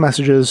receive text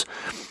messages.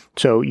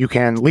 So you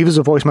can leave us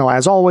a voicemail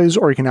as always,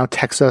 or you can now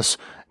text us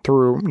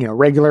through,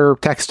 regular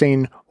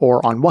texting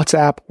or on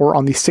WhatsApp or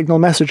on the Signal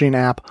messaging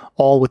app,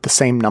 all with the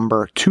same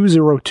number,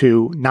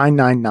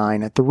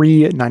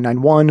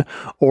 202-999-3991,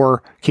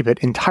 or keep it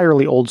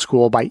entirely old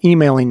school by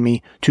emailing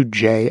me to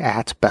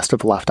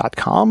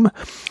j@bestofleft.com.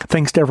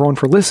 Thanks to everyone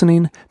for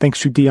listening.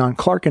 Thanks to Dion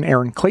Clark and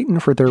Aaron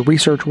Clayton for their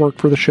research work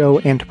for the show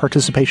and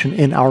participation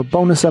in our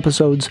bonus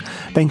episodes.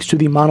 Thanks to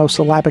the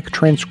monosyllabic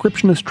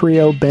transcriptionist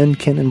trio, Ben,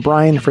 Ken, and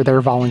Brian, for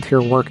their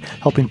volunteer work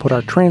helping put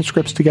our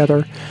transcripts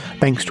together.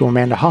 Thanks to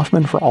Amanda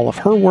Hoffman for all of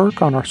her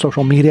work on our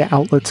social media media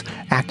outlets,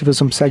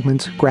 activism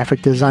segments,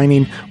 graphic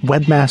designing,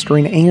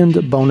 webmastering,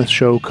 and bonus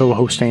show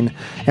co-hosting.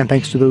 And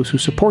thanks to those who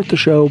support the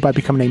show by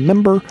becoming a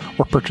member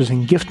or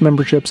purchasing gift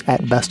memberships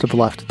at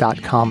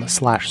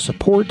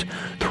bestofleft.com/support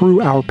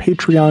through our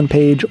Patreon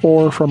page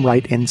or from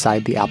right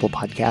inside the Apple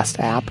Podcast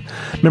app.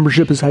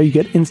 Membership is how you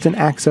get instant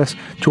access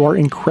to our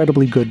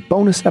incredibly good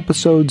bonus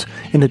episodes,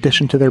 in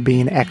addition to there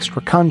being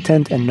extra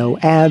content and no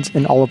ads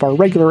in all of our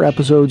regular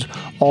episodes,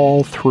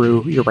 all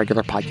through your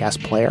regular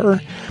podcast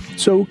player.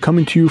 So,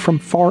 coming to you from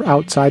far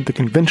outside the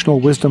conventional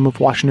wisdom of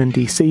Washington,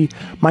 D.C.,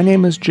 my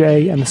name is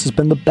Jay, and this has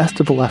been the Best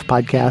of the Left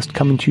podcast,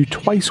 coming to you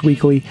twice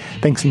weekly,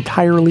 thanks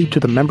entirely to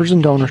the members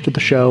and donors to the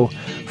show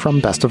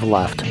from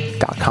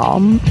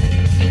bestoftheleft.com.